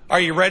 Are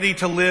you ready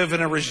to live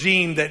in a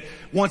regime that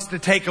wants to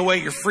take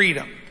away your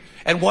freedom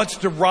and wants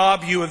to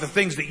rob you of the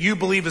things that you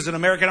believe as an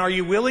American? Are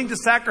you willing to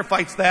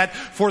sacrifice that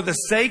for the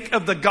sake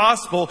of the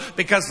gospel?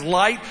 Because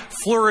light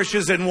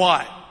flourishes in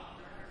what?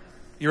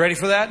 You ready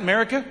for that,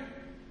 America?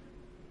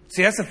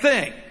 See, that's the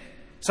thing.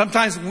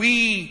 Sometimes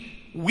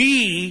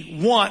we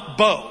want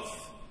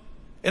both.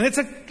 And it's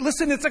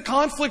a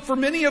conflict for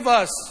many of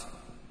us.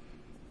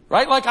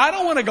 Right? Like, I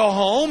don't want to go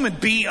home and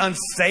be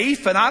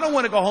unsafe, and I don't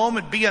want to go home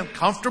and be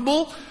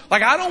uncomfortable.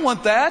 Like, I don't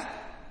want that.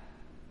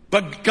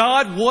 But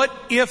God, what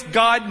if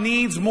God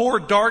needs more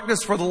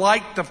darkness for the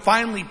light to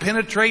finally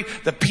penetrate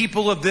the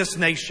people of this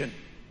nation?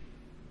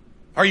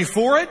 Are you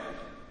for it?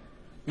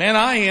 Man,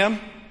 I am.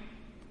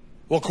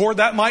 Well, Cord,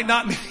 that might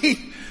not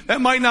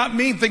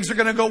mean things are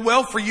going to go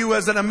well for you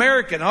as an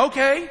American.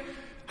 Okay.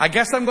 I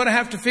guess I'm going to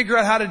have to figure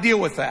out how to deal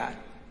with that.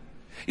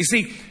 You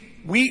see,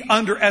 we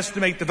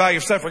underestimate the value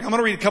of suffering. I'm going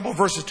to read a couple of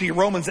verses to you.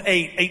 Romans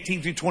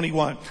 8:18 through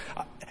 21.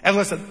 And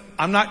listen,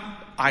 I'm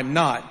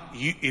not.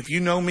 If you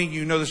know me,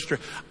 you know this is true.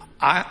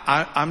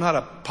 I'm not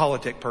a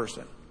politic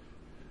person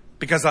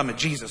because I'm a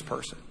Jesus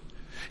person.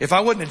 If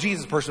I wasn't a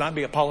Jesus person, I'd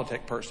be a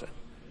politic person.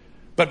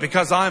 But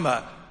because I'm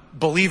a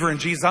believer in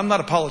Jesus, I'm not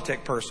a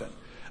politic person.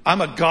 I'm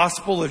a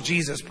gospel of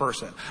Jesus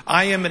person.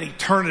 I am an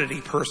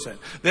eternity person.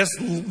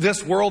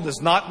 This world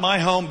is not my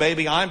home,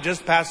 baby. I'm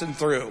just passing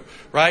through,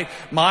 right?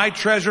 My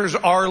treasures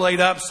are laid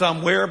up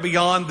somewhere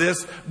beyond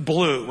this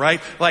blue, right?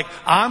 Like,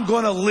 I'm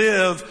going to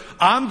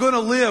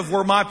live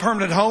where my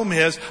permanent home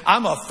is.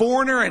 I'm a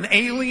foreigner, an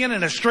alien,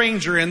 and a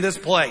stranger in this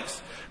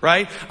place.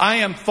 Right? I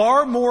am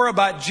far more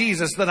about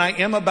Jesus than I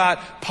am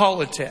about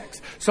politics.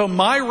 So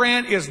my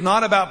rant is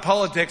not about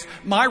politics.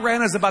 My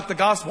rant is about the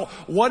gospel.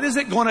 What is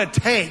it going to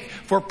take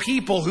for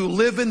people who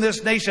live in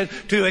this nation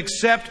to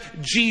accept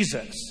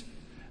Jesus?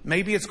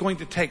 Maybe it's going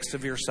to take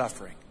severe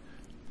suffering.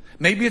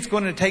 Maybe it's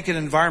going to take an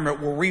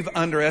environment where we've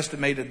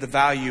underestimated the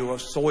value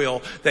of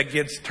soil that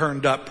gets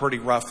turned up pretty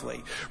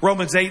roughly.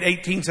 Romans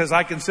 8:18 says,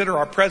 I consider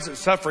our present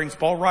sufferings,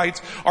 Paul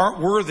writes, aren't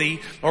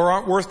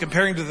worth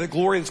comparing to the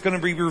glory that's going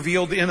to be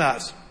revealed in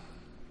us.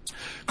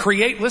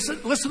 Listen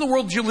to the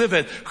world you live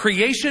in.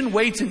 Creation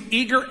waits in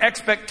eager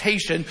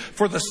expectation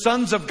for the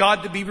sons of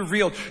God to be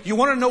revealed. You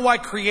want to know why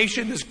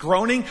creation is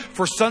groaning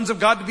for sons of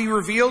God to be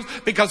revealed?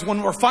 Because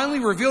when we're finally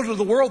revealed to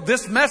the world,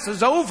 this mess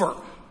is over.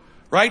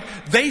 Right?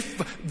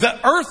 The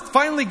earth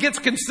finally gets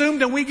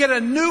consumed and we get a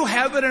new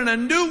heaven and a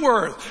new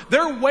earth.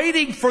 They're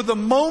waiting for the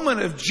moment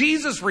of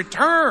Jesus'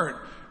 return.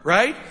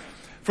 Right?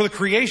 For the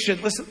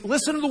creation.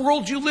 Listen to the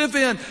world you live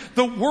in.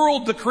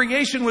 The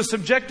creation was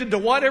subjected to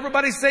what?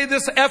 Everybody say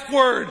this F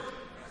word.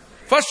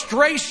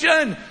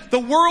 Frustration. The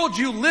world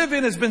you live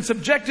in has been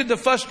subjected to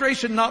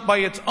frustration not by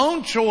its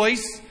own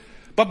choice,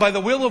 but by the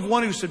will of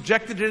one who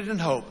subjected it in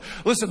hope.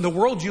 Listen, the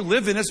world you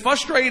live in is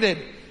frustrated.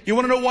 You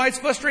want to know why it's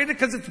frustrated?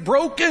 Because it's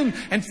broken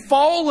and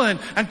fallen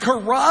and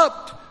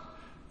corrupt.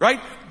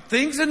 Right?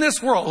 Things in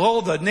this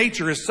world, the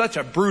nature is such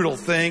a brutal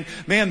thing.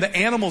 Man, the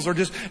animals are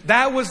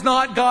that was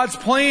not God's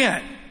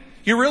plan.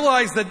 You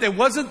realize that it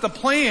wasn't the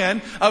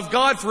plan of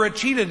God for a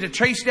cheetah to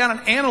chase down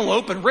an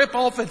antelope and rip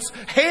off its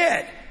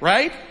head,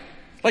 right?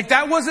 Like,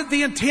 that wasn't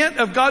the intent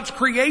of God's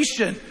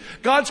creation.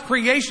 God's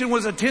creation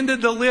was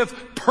intended to live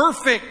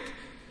perfect.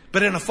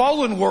 But in a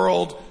fallen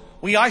world,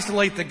 we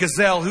isolate the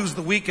gazelle, who's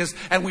the weakest,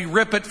 and we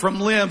rip it from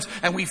limbs,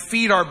 and we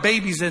feed our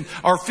babies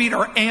or feed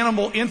our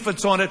animal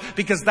infants on it,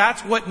 because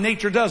that's what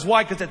nature does.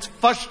 Why? Because it's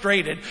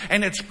frustrated,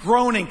 and it's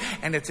groaning,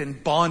 and it's in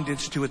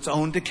bondage to its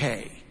own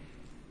decay.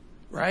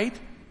 Right?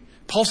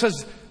 Paul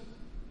says,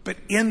 but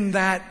in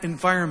that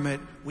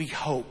environment, we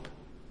hope.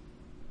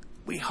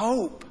 We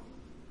hope.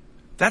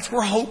 That's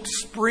where hope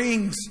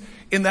springs.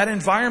 In that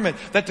environment,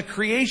 that the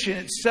creation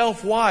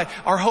itself, why?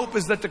 Our hope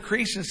is that the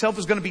creation itself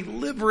is going to be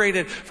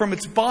liberated from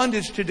its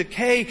bondage to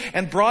decay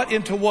and brought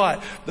into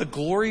what? The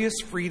glorious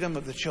freedom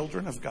of the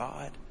children of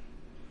God.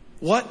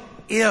 What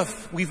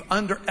if we've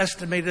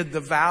underestimated the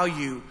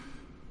value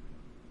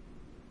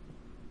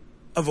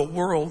of a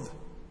world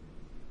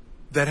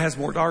that has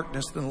more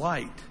darkness than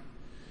light?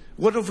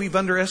 What if we've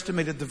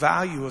underestimated the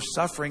value of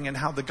suffering and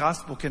how the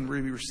gospel can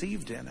be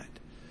received in it?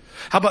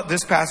 How about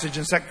this passage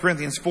in 2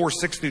 Corinthians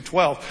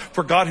 4:6-12?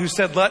 For God, who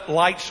said, let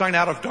light shine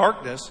out of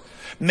darkness,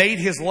 made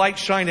his light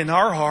shine in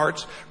our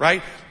hearts,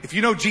 right? If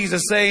you know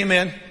Jesus, say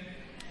amen.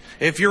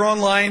 If you're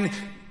online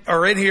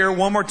or in here,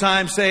 one more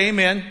time, say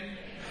amen.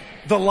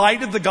 The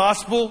light of the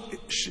gospel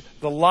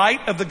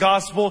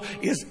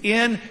is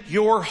in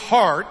your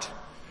heart,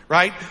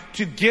 right?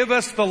 To give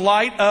us the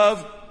light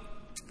of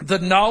the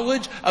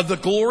knowledge of the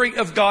glory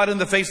of God in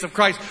the face of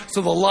Christ.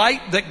 So the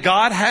light that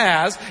God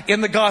has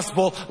in the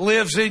gospel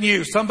lives in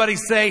you. Somebody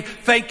say,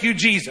 thank you,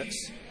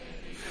 Jesus.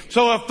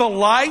 So if the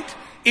light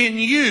in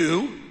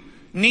you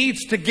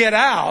needs to get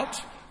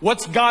out,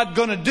 what's God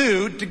going to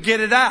do to get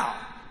it out?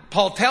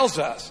 Paul tells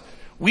us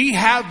we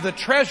have the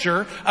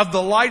treasure of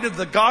the light of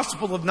the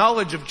gospel of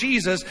knowledge of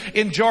Jesus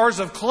in jars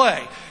of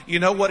clay. You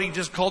know what he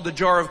just called the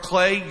jar of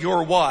clay?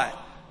 Your what?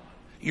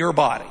 Your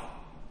body.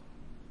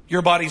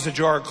 Your body's a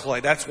jar of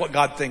clay. That's what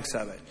God thinks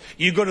of it.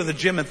 You go to the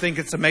gym and think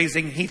it's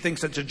amazing. He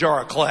thinks it's a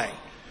jar of clay,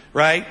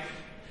 right?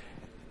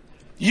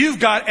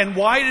 And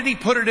why did he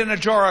put it in a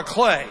jar of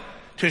clay?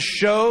 To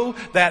show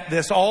that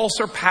this all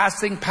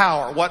surpassing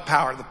power, what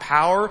power? The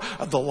power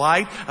of the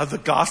light of the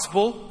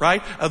gospel,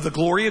 right? Of the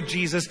glory of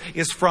Jesus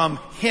is from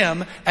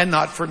him and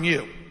not from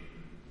you.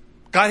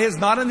 God is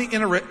not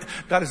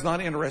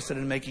interested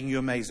in making you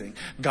amazing.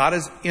 God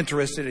is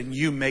interested in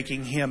you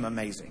making Him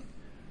amazing.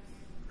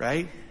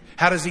 Right?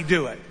 How does He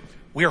do it?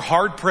 We are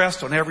hard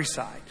pressed on every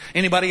side.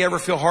 Anybody ever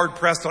feel hard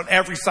pressed on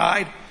every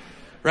side?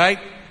 Right?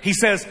 He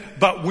says,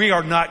 but we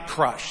are not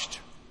crushed.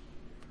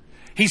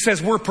 He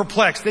says we're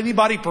perplexed.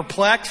 Anybody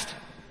perplexed?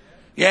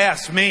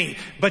 Yes, me.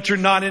 But you're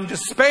not in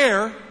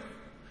despair.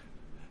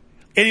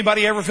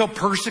 Anybody ever feel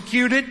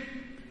persecuted?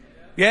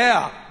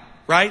 Yeah.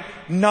 Right?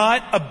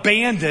 Not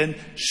abandoned,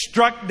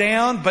 struck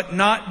down, but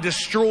not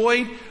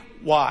destroyed.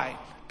 Why?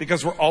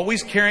 Because we're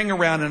always carrying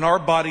around in our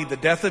body the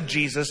death of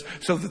Jesus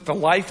so that the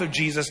life of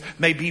Jesus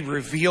may be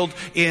revealed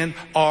in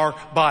our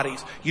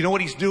bodies. You know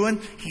what He's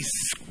doing? He's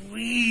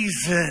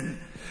squeezing.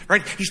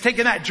 Right? He's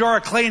taking that jar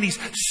of clay and He's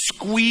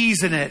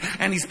squeezing it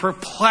and He's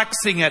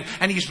perplexing it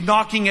and He's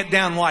knocking it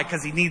down. Why?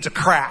 Because He needs a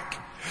crack.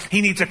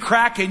 He needs a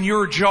crack in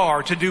your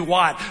jar to do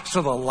what?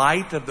 So the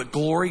light of the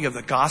glory of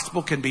the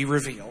gospel can be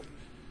revealed.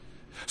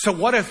 So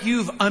what if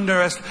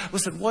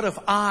what if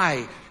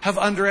I have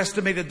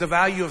underestimated the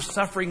value of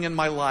suffering in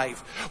my life?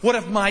 What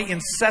if my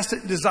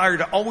incessant desire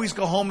to always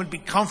go home and be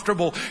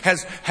comfortable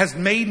has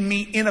made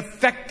me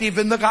ineffective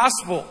in the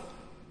gospel?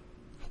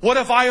 What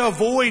if I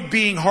avoid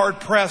being hard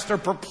pressed or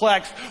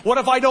perplexed? What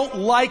if I don't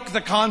like the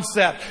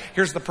concept?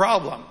 Here's the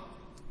problem.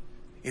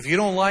 If you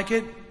don't like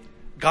it,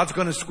 God's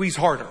going to squeeze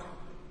harder.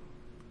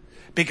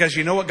 Because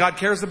you know what God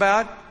cares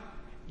about?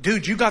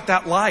 Dude, you got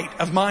that light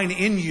of mine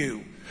in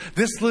you.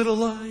 This little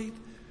light,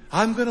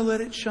 I'm going to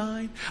let it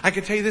shine. I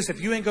can tell you this, if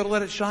you ain't going to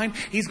let it shine,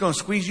 He's going to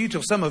squeeze you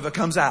till some of it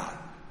comes out.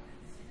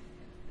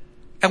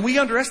 And we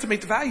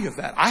underestimate the value of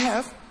that. I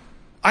have.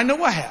 I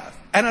know I have.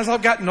 And as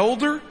I've gotten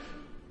older,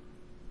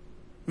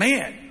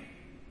 man,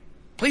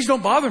 please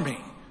don't bother me.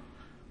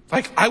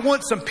 Like, I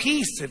want some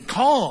peace and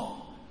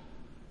calm.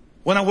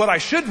 What I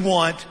should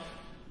want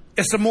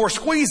is some more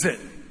squeezing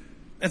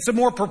and some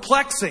more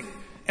perplexing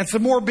and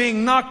some more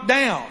being knocked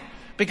down.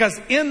 Because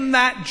in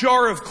that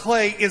jar of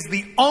clay is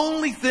the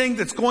only thing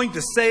that's going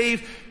to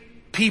save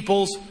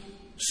people's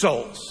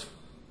souls.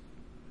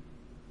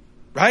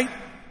 Right?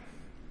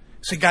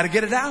 So you got to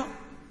get it out.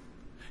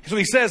 So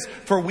He says,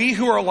 for we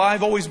who are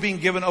alive always being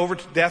given over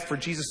to death for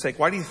Jesus' sake.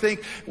 Why do you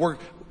think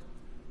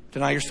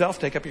deny yourself,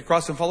 take up your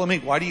cross and follow me?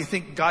 Why do you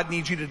think God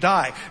needs you to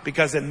die?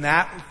 Because in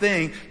that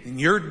thing, in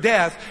your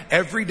death,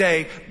 every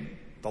day,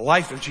 the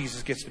life of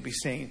Jesus gets to be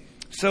seen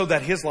so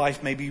that His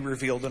life may be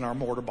revealed in our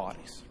mortal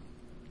bodies.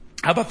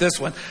 How about this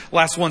one?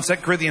 Last one, 2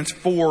 Corinthians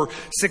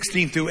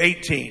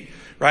 4:16-18,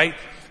 right?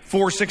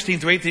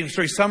 4:16-18.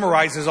 So he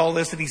summarizes all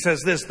this and he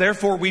says this,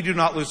 therefore we do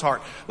not lose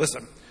heart.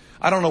 Listen,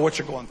 I don't know what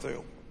you're going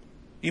through.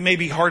 You may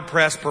be hard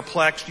pressed,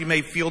 perplexed. You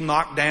may feel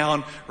knocked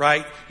down,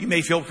 right? You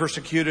may feel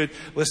persecuted.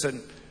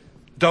 Listen,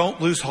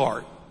 don't lose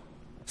heart.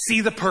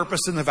 See the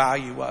purpose and the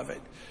value of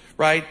it,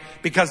 right?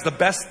 Because the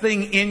best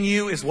thing in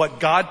you is what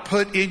God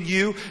put in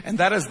you. And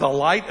that is the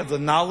light of the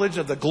knowledge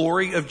of the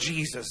glory of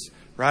Jesus,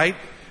 right?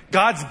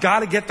 God's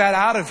got to get that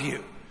out of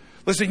you.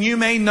 Listen, you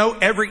may know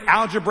every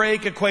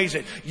algebraic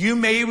equation. You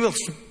may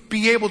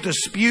be able to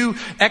spew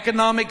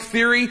economic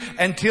theory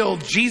until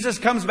Jesus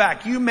comes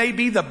back. You may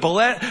be the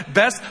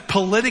best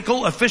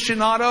political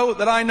aficionado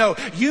that I know.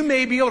 You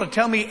may be able to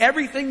tell me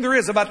everything there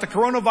is about the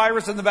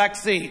coronavirus and the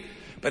vaccine.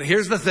 But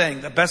here's the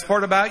thing. The best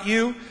part about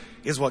you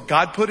is what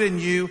God put in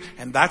you,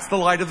 and that's the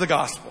light of the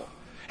gospel.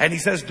 And He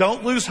says,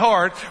 don't lose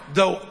heart,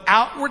 though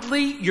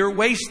outwardly you're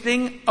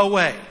wasting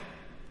away.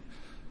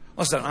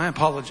 Listen, I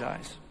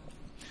apologize.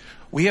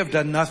 We have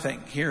done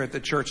nothing here at the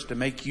church to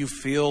make you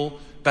feel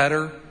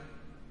better,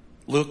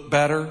 look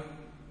better,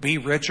 be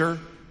richer,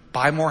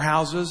 buy more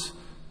houses,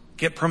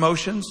 get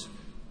promotions.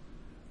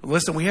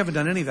 Listen, we haven't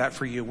done any of that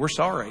for you. We're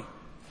sorry,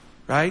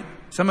 right?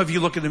 Some of you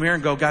look in the mirror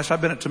and go, gosh,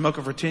 I've been at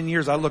Tomoka for 10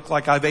 years. I look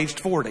like I've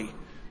aged 40,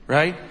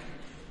 right?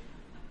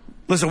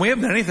 Listen, we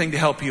haven't done anything to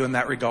help you in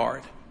that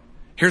regard.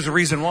 Here's the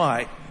reason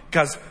why.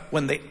 Because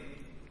when they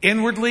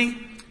inwardly,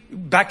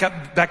 back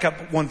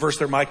up one verse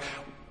there, Mike.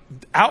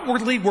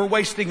 Outwardly, we're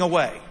wasting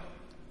away.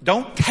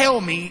 Don't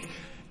tell me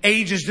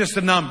age is just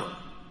a number.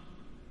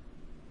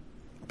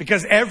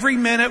 Because every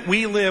minute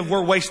we live,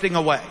 we're wasting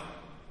away.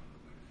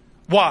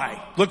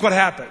 Why? Look what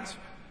happens.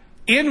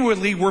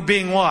 Inwardly, we're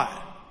being what?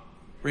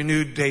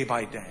 Renewed day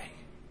by day.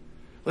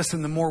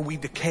 Listen, the more we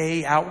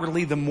decay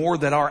outwardly, the more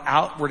that our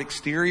outward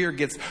exterior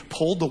gets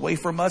pulled away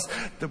from us,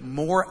 the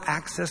more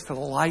access to the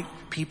light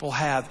people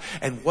have.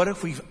 And what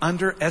if we've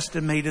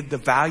underestimated the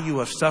value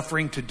of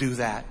suffering to do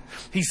that?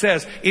 He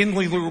says,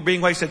 inwardly we're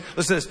being wasted.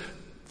 Listen to this.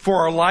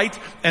 For our light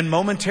and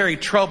momentary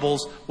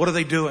troubles, what are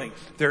they doing?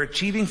 They're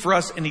achieving for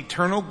us an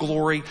eternal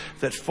glory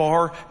that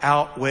far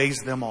outweighs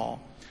them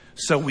all.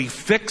 So we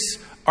fix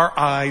our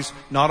eyes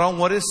not on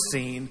what is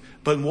seen,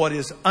 but what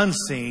is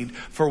unseen.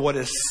 For what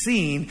is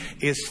seen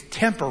is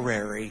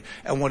temporary,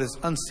 and what is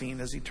unseen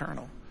is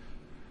eternal.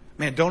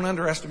 Man, don't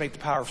underestimate the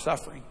power of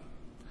suffering.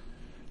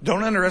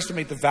 Don't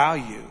underestimate the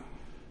value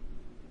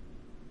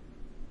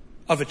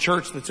of a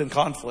church that's in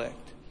conflict,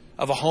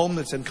 of a home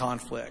that's in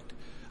conflict,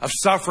 of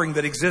suffering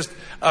that exists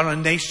on a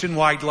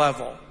nationwide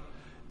level.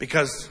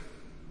 Because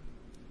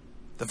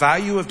The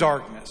value of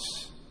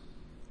darkness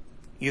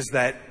is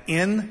that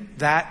in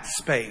that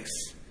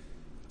space,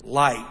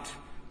 light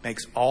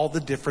makes all the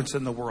difference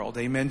in the world.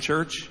 Amen,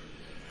 church?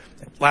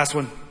 Last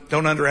one,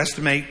 don't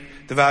underestimate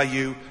the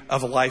value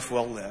of a life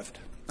well lived.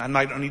 I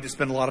don't need to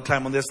spend a lot of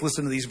time on this.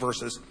 Listen to these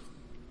verses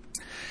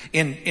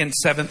in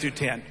 7 through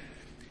 10.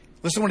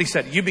 Listen to what he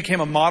said. You became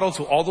a model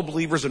to all the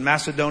believers in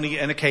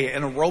Macedonia and Achaia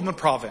and a Roman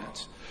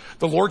province.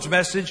 The Lord's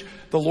message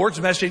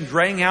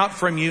rang out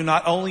from you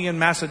not only in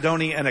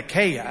Macedonia and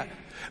Achaia,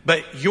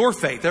 but your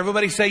faith.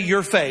 Everybody say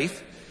your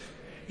faith.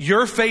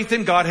 Your faith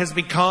in God has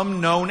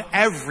become known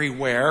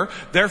everywhere.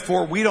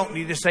 Therefore, we don't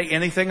need to say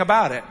anything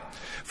about it.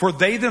 For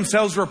they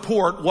themselves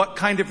report what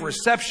kind of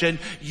reception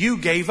you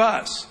gave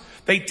us.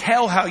 They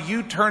tell how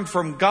you turned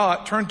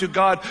to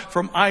God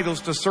from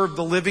idols to serve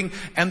the living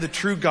and the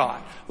true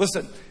God.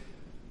 Listen,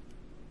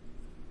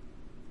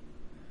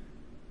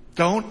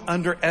 don't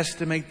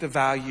underestimate the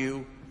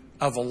value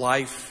of a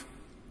life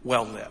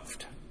well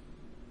lived.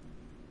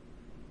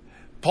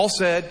 Paul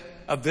said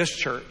of this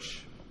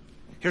church,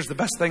 here's the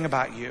best thing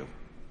about you.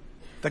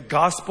 The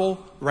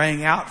gospel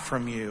rang out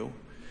from you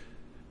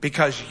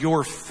because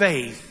your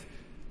faith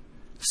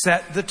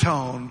set the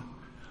tone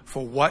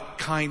for what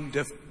kind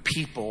of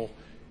people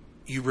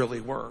you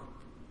really were.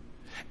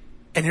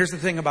 And here's the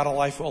thing about a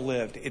life well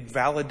lived. It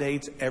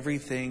validates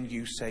everything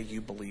you say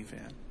you believe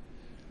in.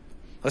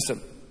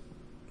 Listen,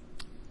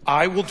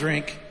 I will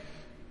drink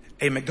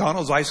a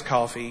McDonald's iced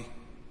coffee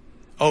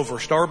over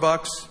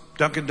Starbucks,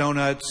 Dunkin'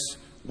 Donuts,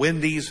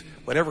 Wendy's,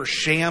 whatever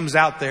shams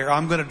out there,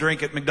 I'm going to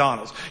drink at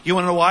McDonald's. You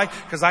want to know why?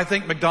 Because I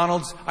think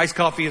McDonald's iced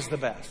coffee is the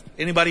best.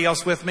 Anybody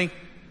else with me?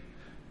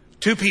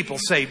 2 people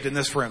saved in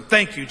this room.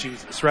 Thank you,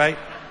 Jesus, right?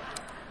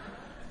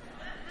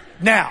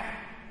 Now,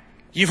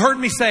 you've heard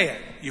me say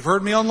it. You've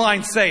heard me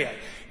online say it.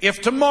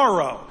 If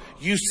tomorrow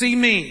you see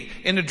me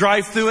in the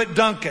drive-thru at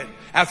Dunkin'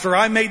 after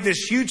I made this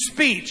huge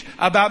speech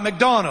about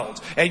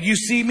McDonald's, and you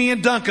see me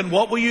in Dunkin',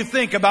 what will you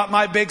think about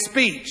my big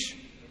speech?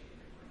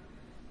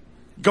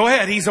 Go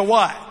ahead. He's a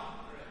what?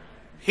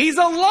 He's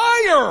a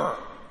liar.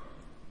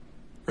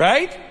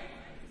 Right?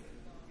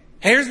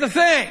 Here's the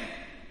thing.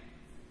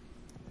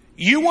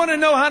 You want to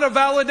know how to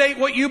validate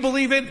what you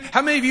believe in?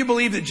 How many of you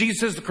believe that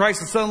Jesus is the Christ,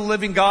 the Son of the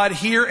living God,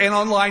 here and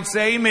online?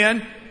 Say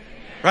amen.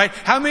 Right?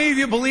 How many of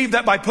you believe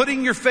that by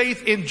putting your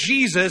faith in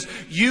Jesus,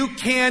 you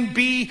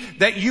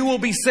will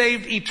be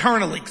saved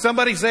eternally?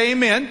 Somebody say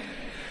amen.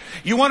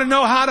 You want to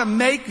know how to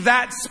make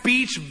that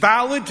speech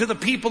valid to the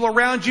people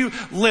around you?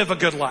 Live a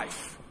good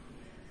life.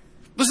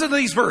 Listen to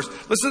these verses.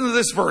 Listen to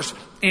this verse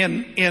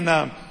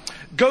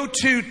go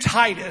to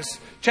Titus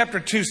chapter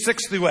 2,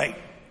 6 through 8.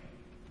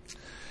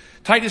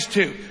 Titus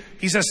 2.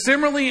 He says,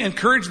 similarly,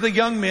 encourage the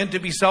young men to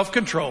be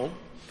self-controlled.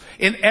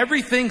 In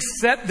everything,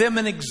 set them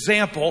an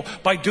example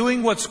by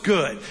doing what's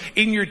good.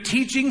 In your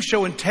teaching,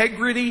 show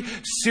integrity,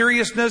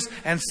 seriousness,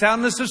 and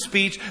soundness of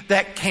speech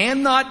that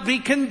cannot be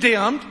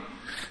condemned,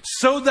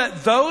 so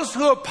that those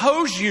who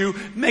oppose you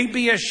may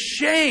be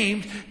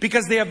ashamed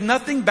because they have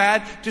nothing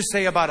bad to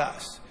say about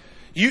us.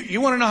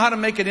 You want to know how to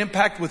make an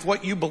impact with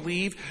what you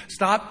believe?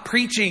 Stop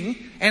preaching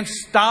and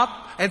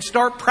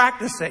start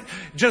practicing.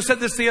 Just said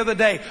this the other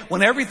day.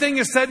 When everything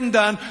is said and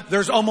done,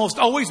 there's almost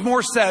always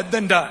more said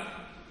than done.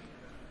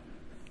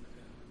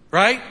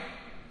 Right?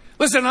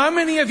 Listen, how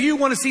many of you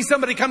want to see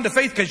somebody come to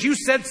faith because you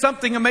said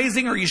something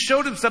amazing or you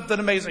showed them something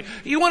amazing?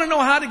 You want to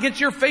know how to get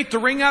your faith to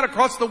ring out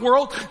across the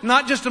world,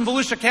 not just in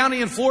Volusia County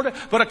in Florida,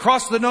 but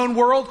across the known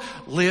world?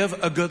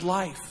 Live a good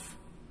life.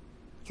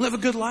 Live a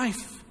good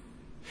life.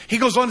 He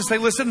goes on to say,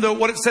 listen to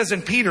what it says in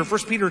 1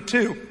 Peter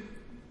 2.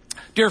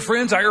 Dear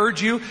friends, I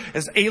urge you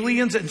as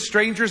aliens and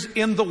strangers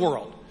in the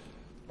world.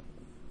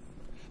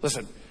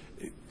 Listen,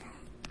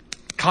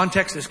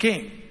 context is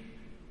king.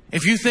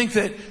 If you think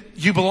that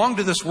you belong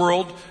to this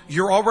world,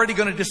 you're already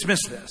going to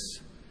dismiss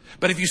this.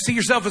 But if you see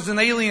yourself as an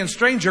alien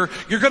stranger,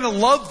 you're going to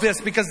love this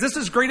because this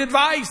is great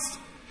advice.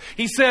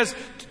 He says,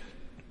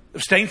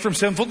 abstain from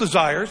sinful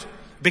desires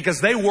because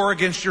they war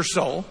against your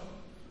soul.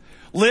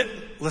 Listen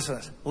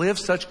to this. Live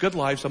such good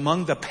lives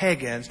among the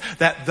pagans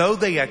that though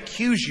they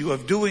accuse you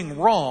of doing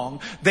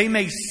wrong, they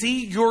may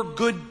see your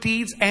good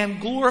deeds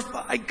and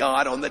glorify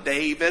God on the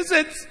day He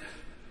visits.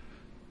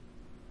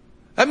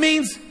 That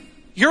means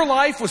your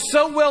life was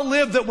so well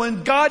lived that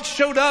when God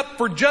showed up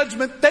for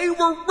judgment, they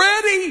were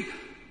ready.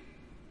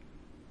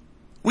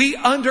 We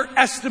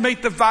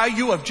underestimate the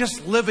value of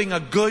just living a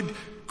good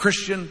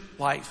Christian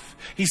life.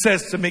 He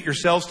says, submit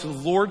yourselves to the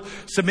Lord.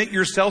 Submit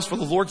yourselves for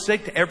the Lord's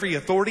sake to every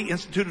authority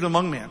instituted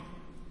among men.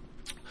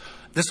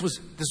 This was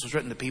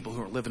written to people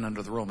who were living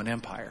under the Roman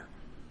Empire.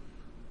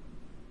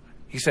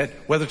 He said,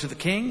 whether to the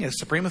king as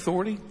supreme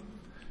authority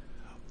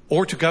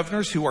or to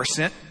governors who are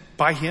sent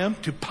by him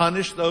to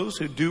punish those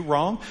who do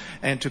wrong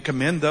and to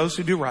commend those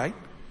who do right.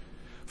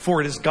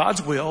 For it is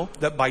God's will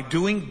that by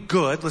doing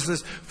good, listen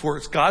to this, for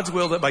it's God's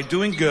will that by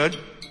doing good,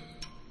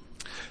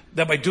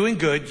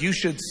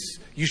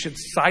 you should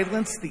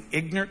silence the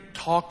ignorant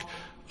talk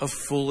of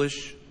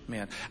foolish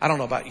men. I don't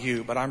know about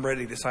you, but I'm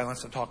ready to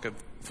silence the talk of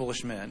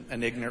foolish men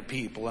and ignorant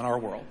people in our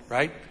world,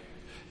 right?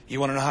 You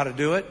want to know how to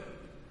do it?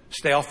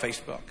 Stay off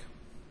Facebook.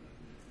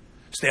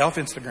 Stay off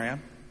Instagram.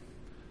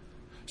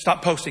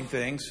 Stop posting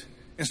things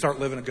and start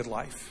living a good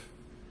life.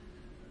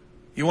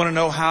 You want to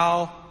know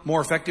how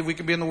more effective we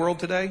can be in the world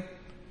today?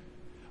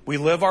 We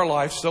live our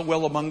life so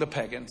well among the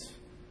pagans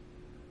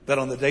that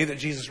on the day that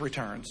Jesus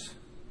returns,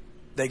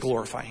 they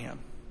glorify him.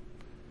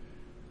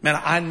 Man,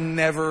 I'm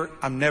never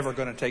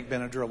going to take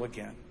Benadryl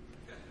again.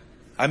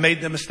 I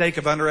made the mistake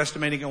of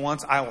underestimating it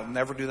once. I will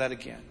never do that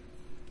again.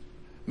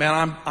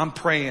 Man, I'm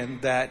praying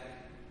that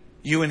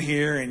you in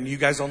here and you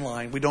guys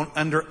online, we don't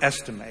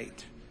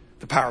underestimate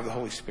the power of the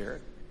Holy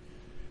Spirit.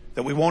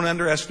 That we won't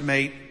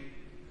underestimate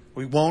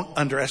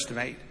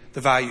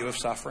the value of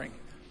suffering.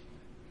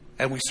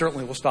 And we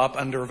certainly will stop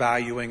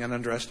undervaluing and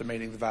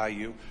underestimating the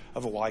value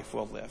of a life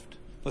well lived.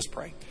 Let's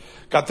pray.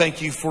 God,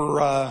 thank you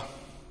for,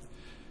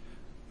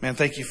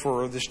 thank you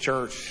for this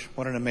church.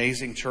 What an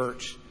amazing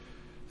church.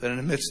 That in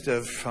the midst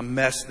of a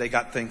mess, they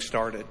got things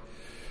started.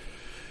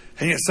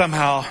 And yet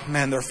somehow,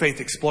 their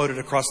faith exploded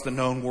across the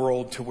known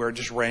world to where it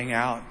just rang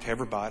out to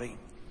everybody.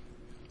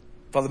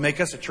 Father, make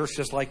us a church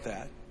just like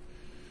that.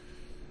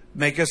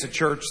 Make us a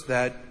church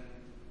that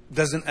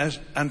doesn't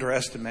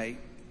underestimate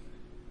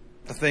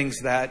the things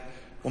that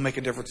will make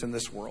a difference in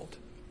this world.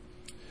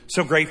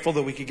 So grateful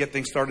that we could get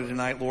things started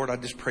tonight, Lord. I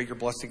just pray your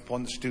blessing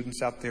upon the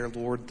students out there,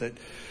 Lord, that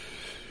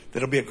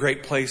it'll be a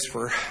great place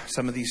for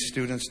some of these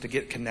students to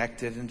get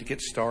connected and to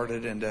get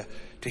started and to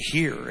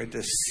hear and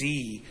to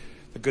see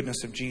the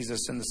goodness of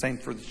Jesus. And the same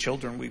for the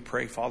children. We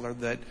pray, Father,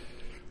 that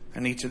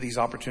in each of these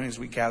opportunities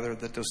we gather,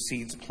 that those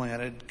seeds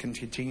planted can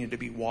continue to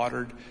be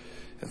watered.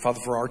 And Father,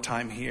 for our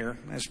time here,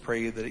 I just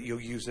pray that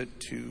you'll use it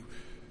to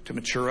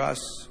mature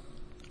us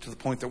to the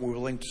point that we're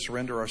willing to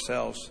surrender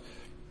ourselves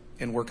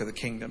in work of the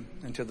kingdom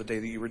until the day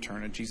that you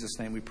return. In Jesus'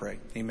 name we pray.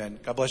 Amen.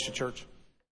 God bless you, church.